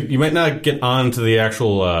have to. You might not get on to the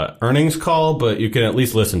actual earnings call, but you can at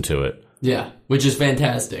least listen to it. Yeah, which is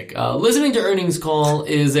fantastic. Listening to earnings call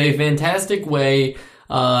is a fantastic way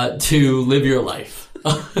to live your life.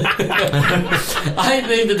 I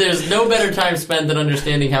think that there's no better time spent than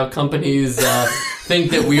understanding how companies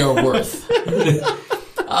think that we are worth.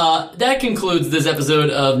 That concludes this episode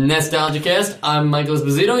of Nostalgicast. I'm Michael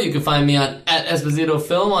Esposito. You can find me on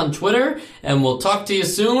 @EspositoFilm on Twitter, and we'll talk to you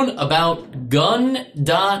soon about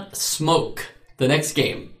Gun.Smoke, the next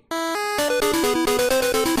game.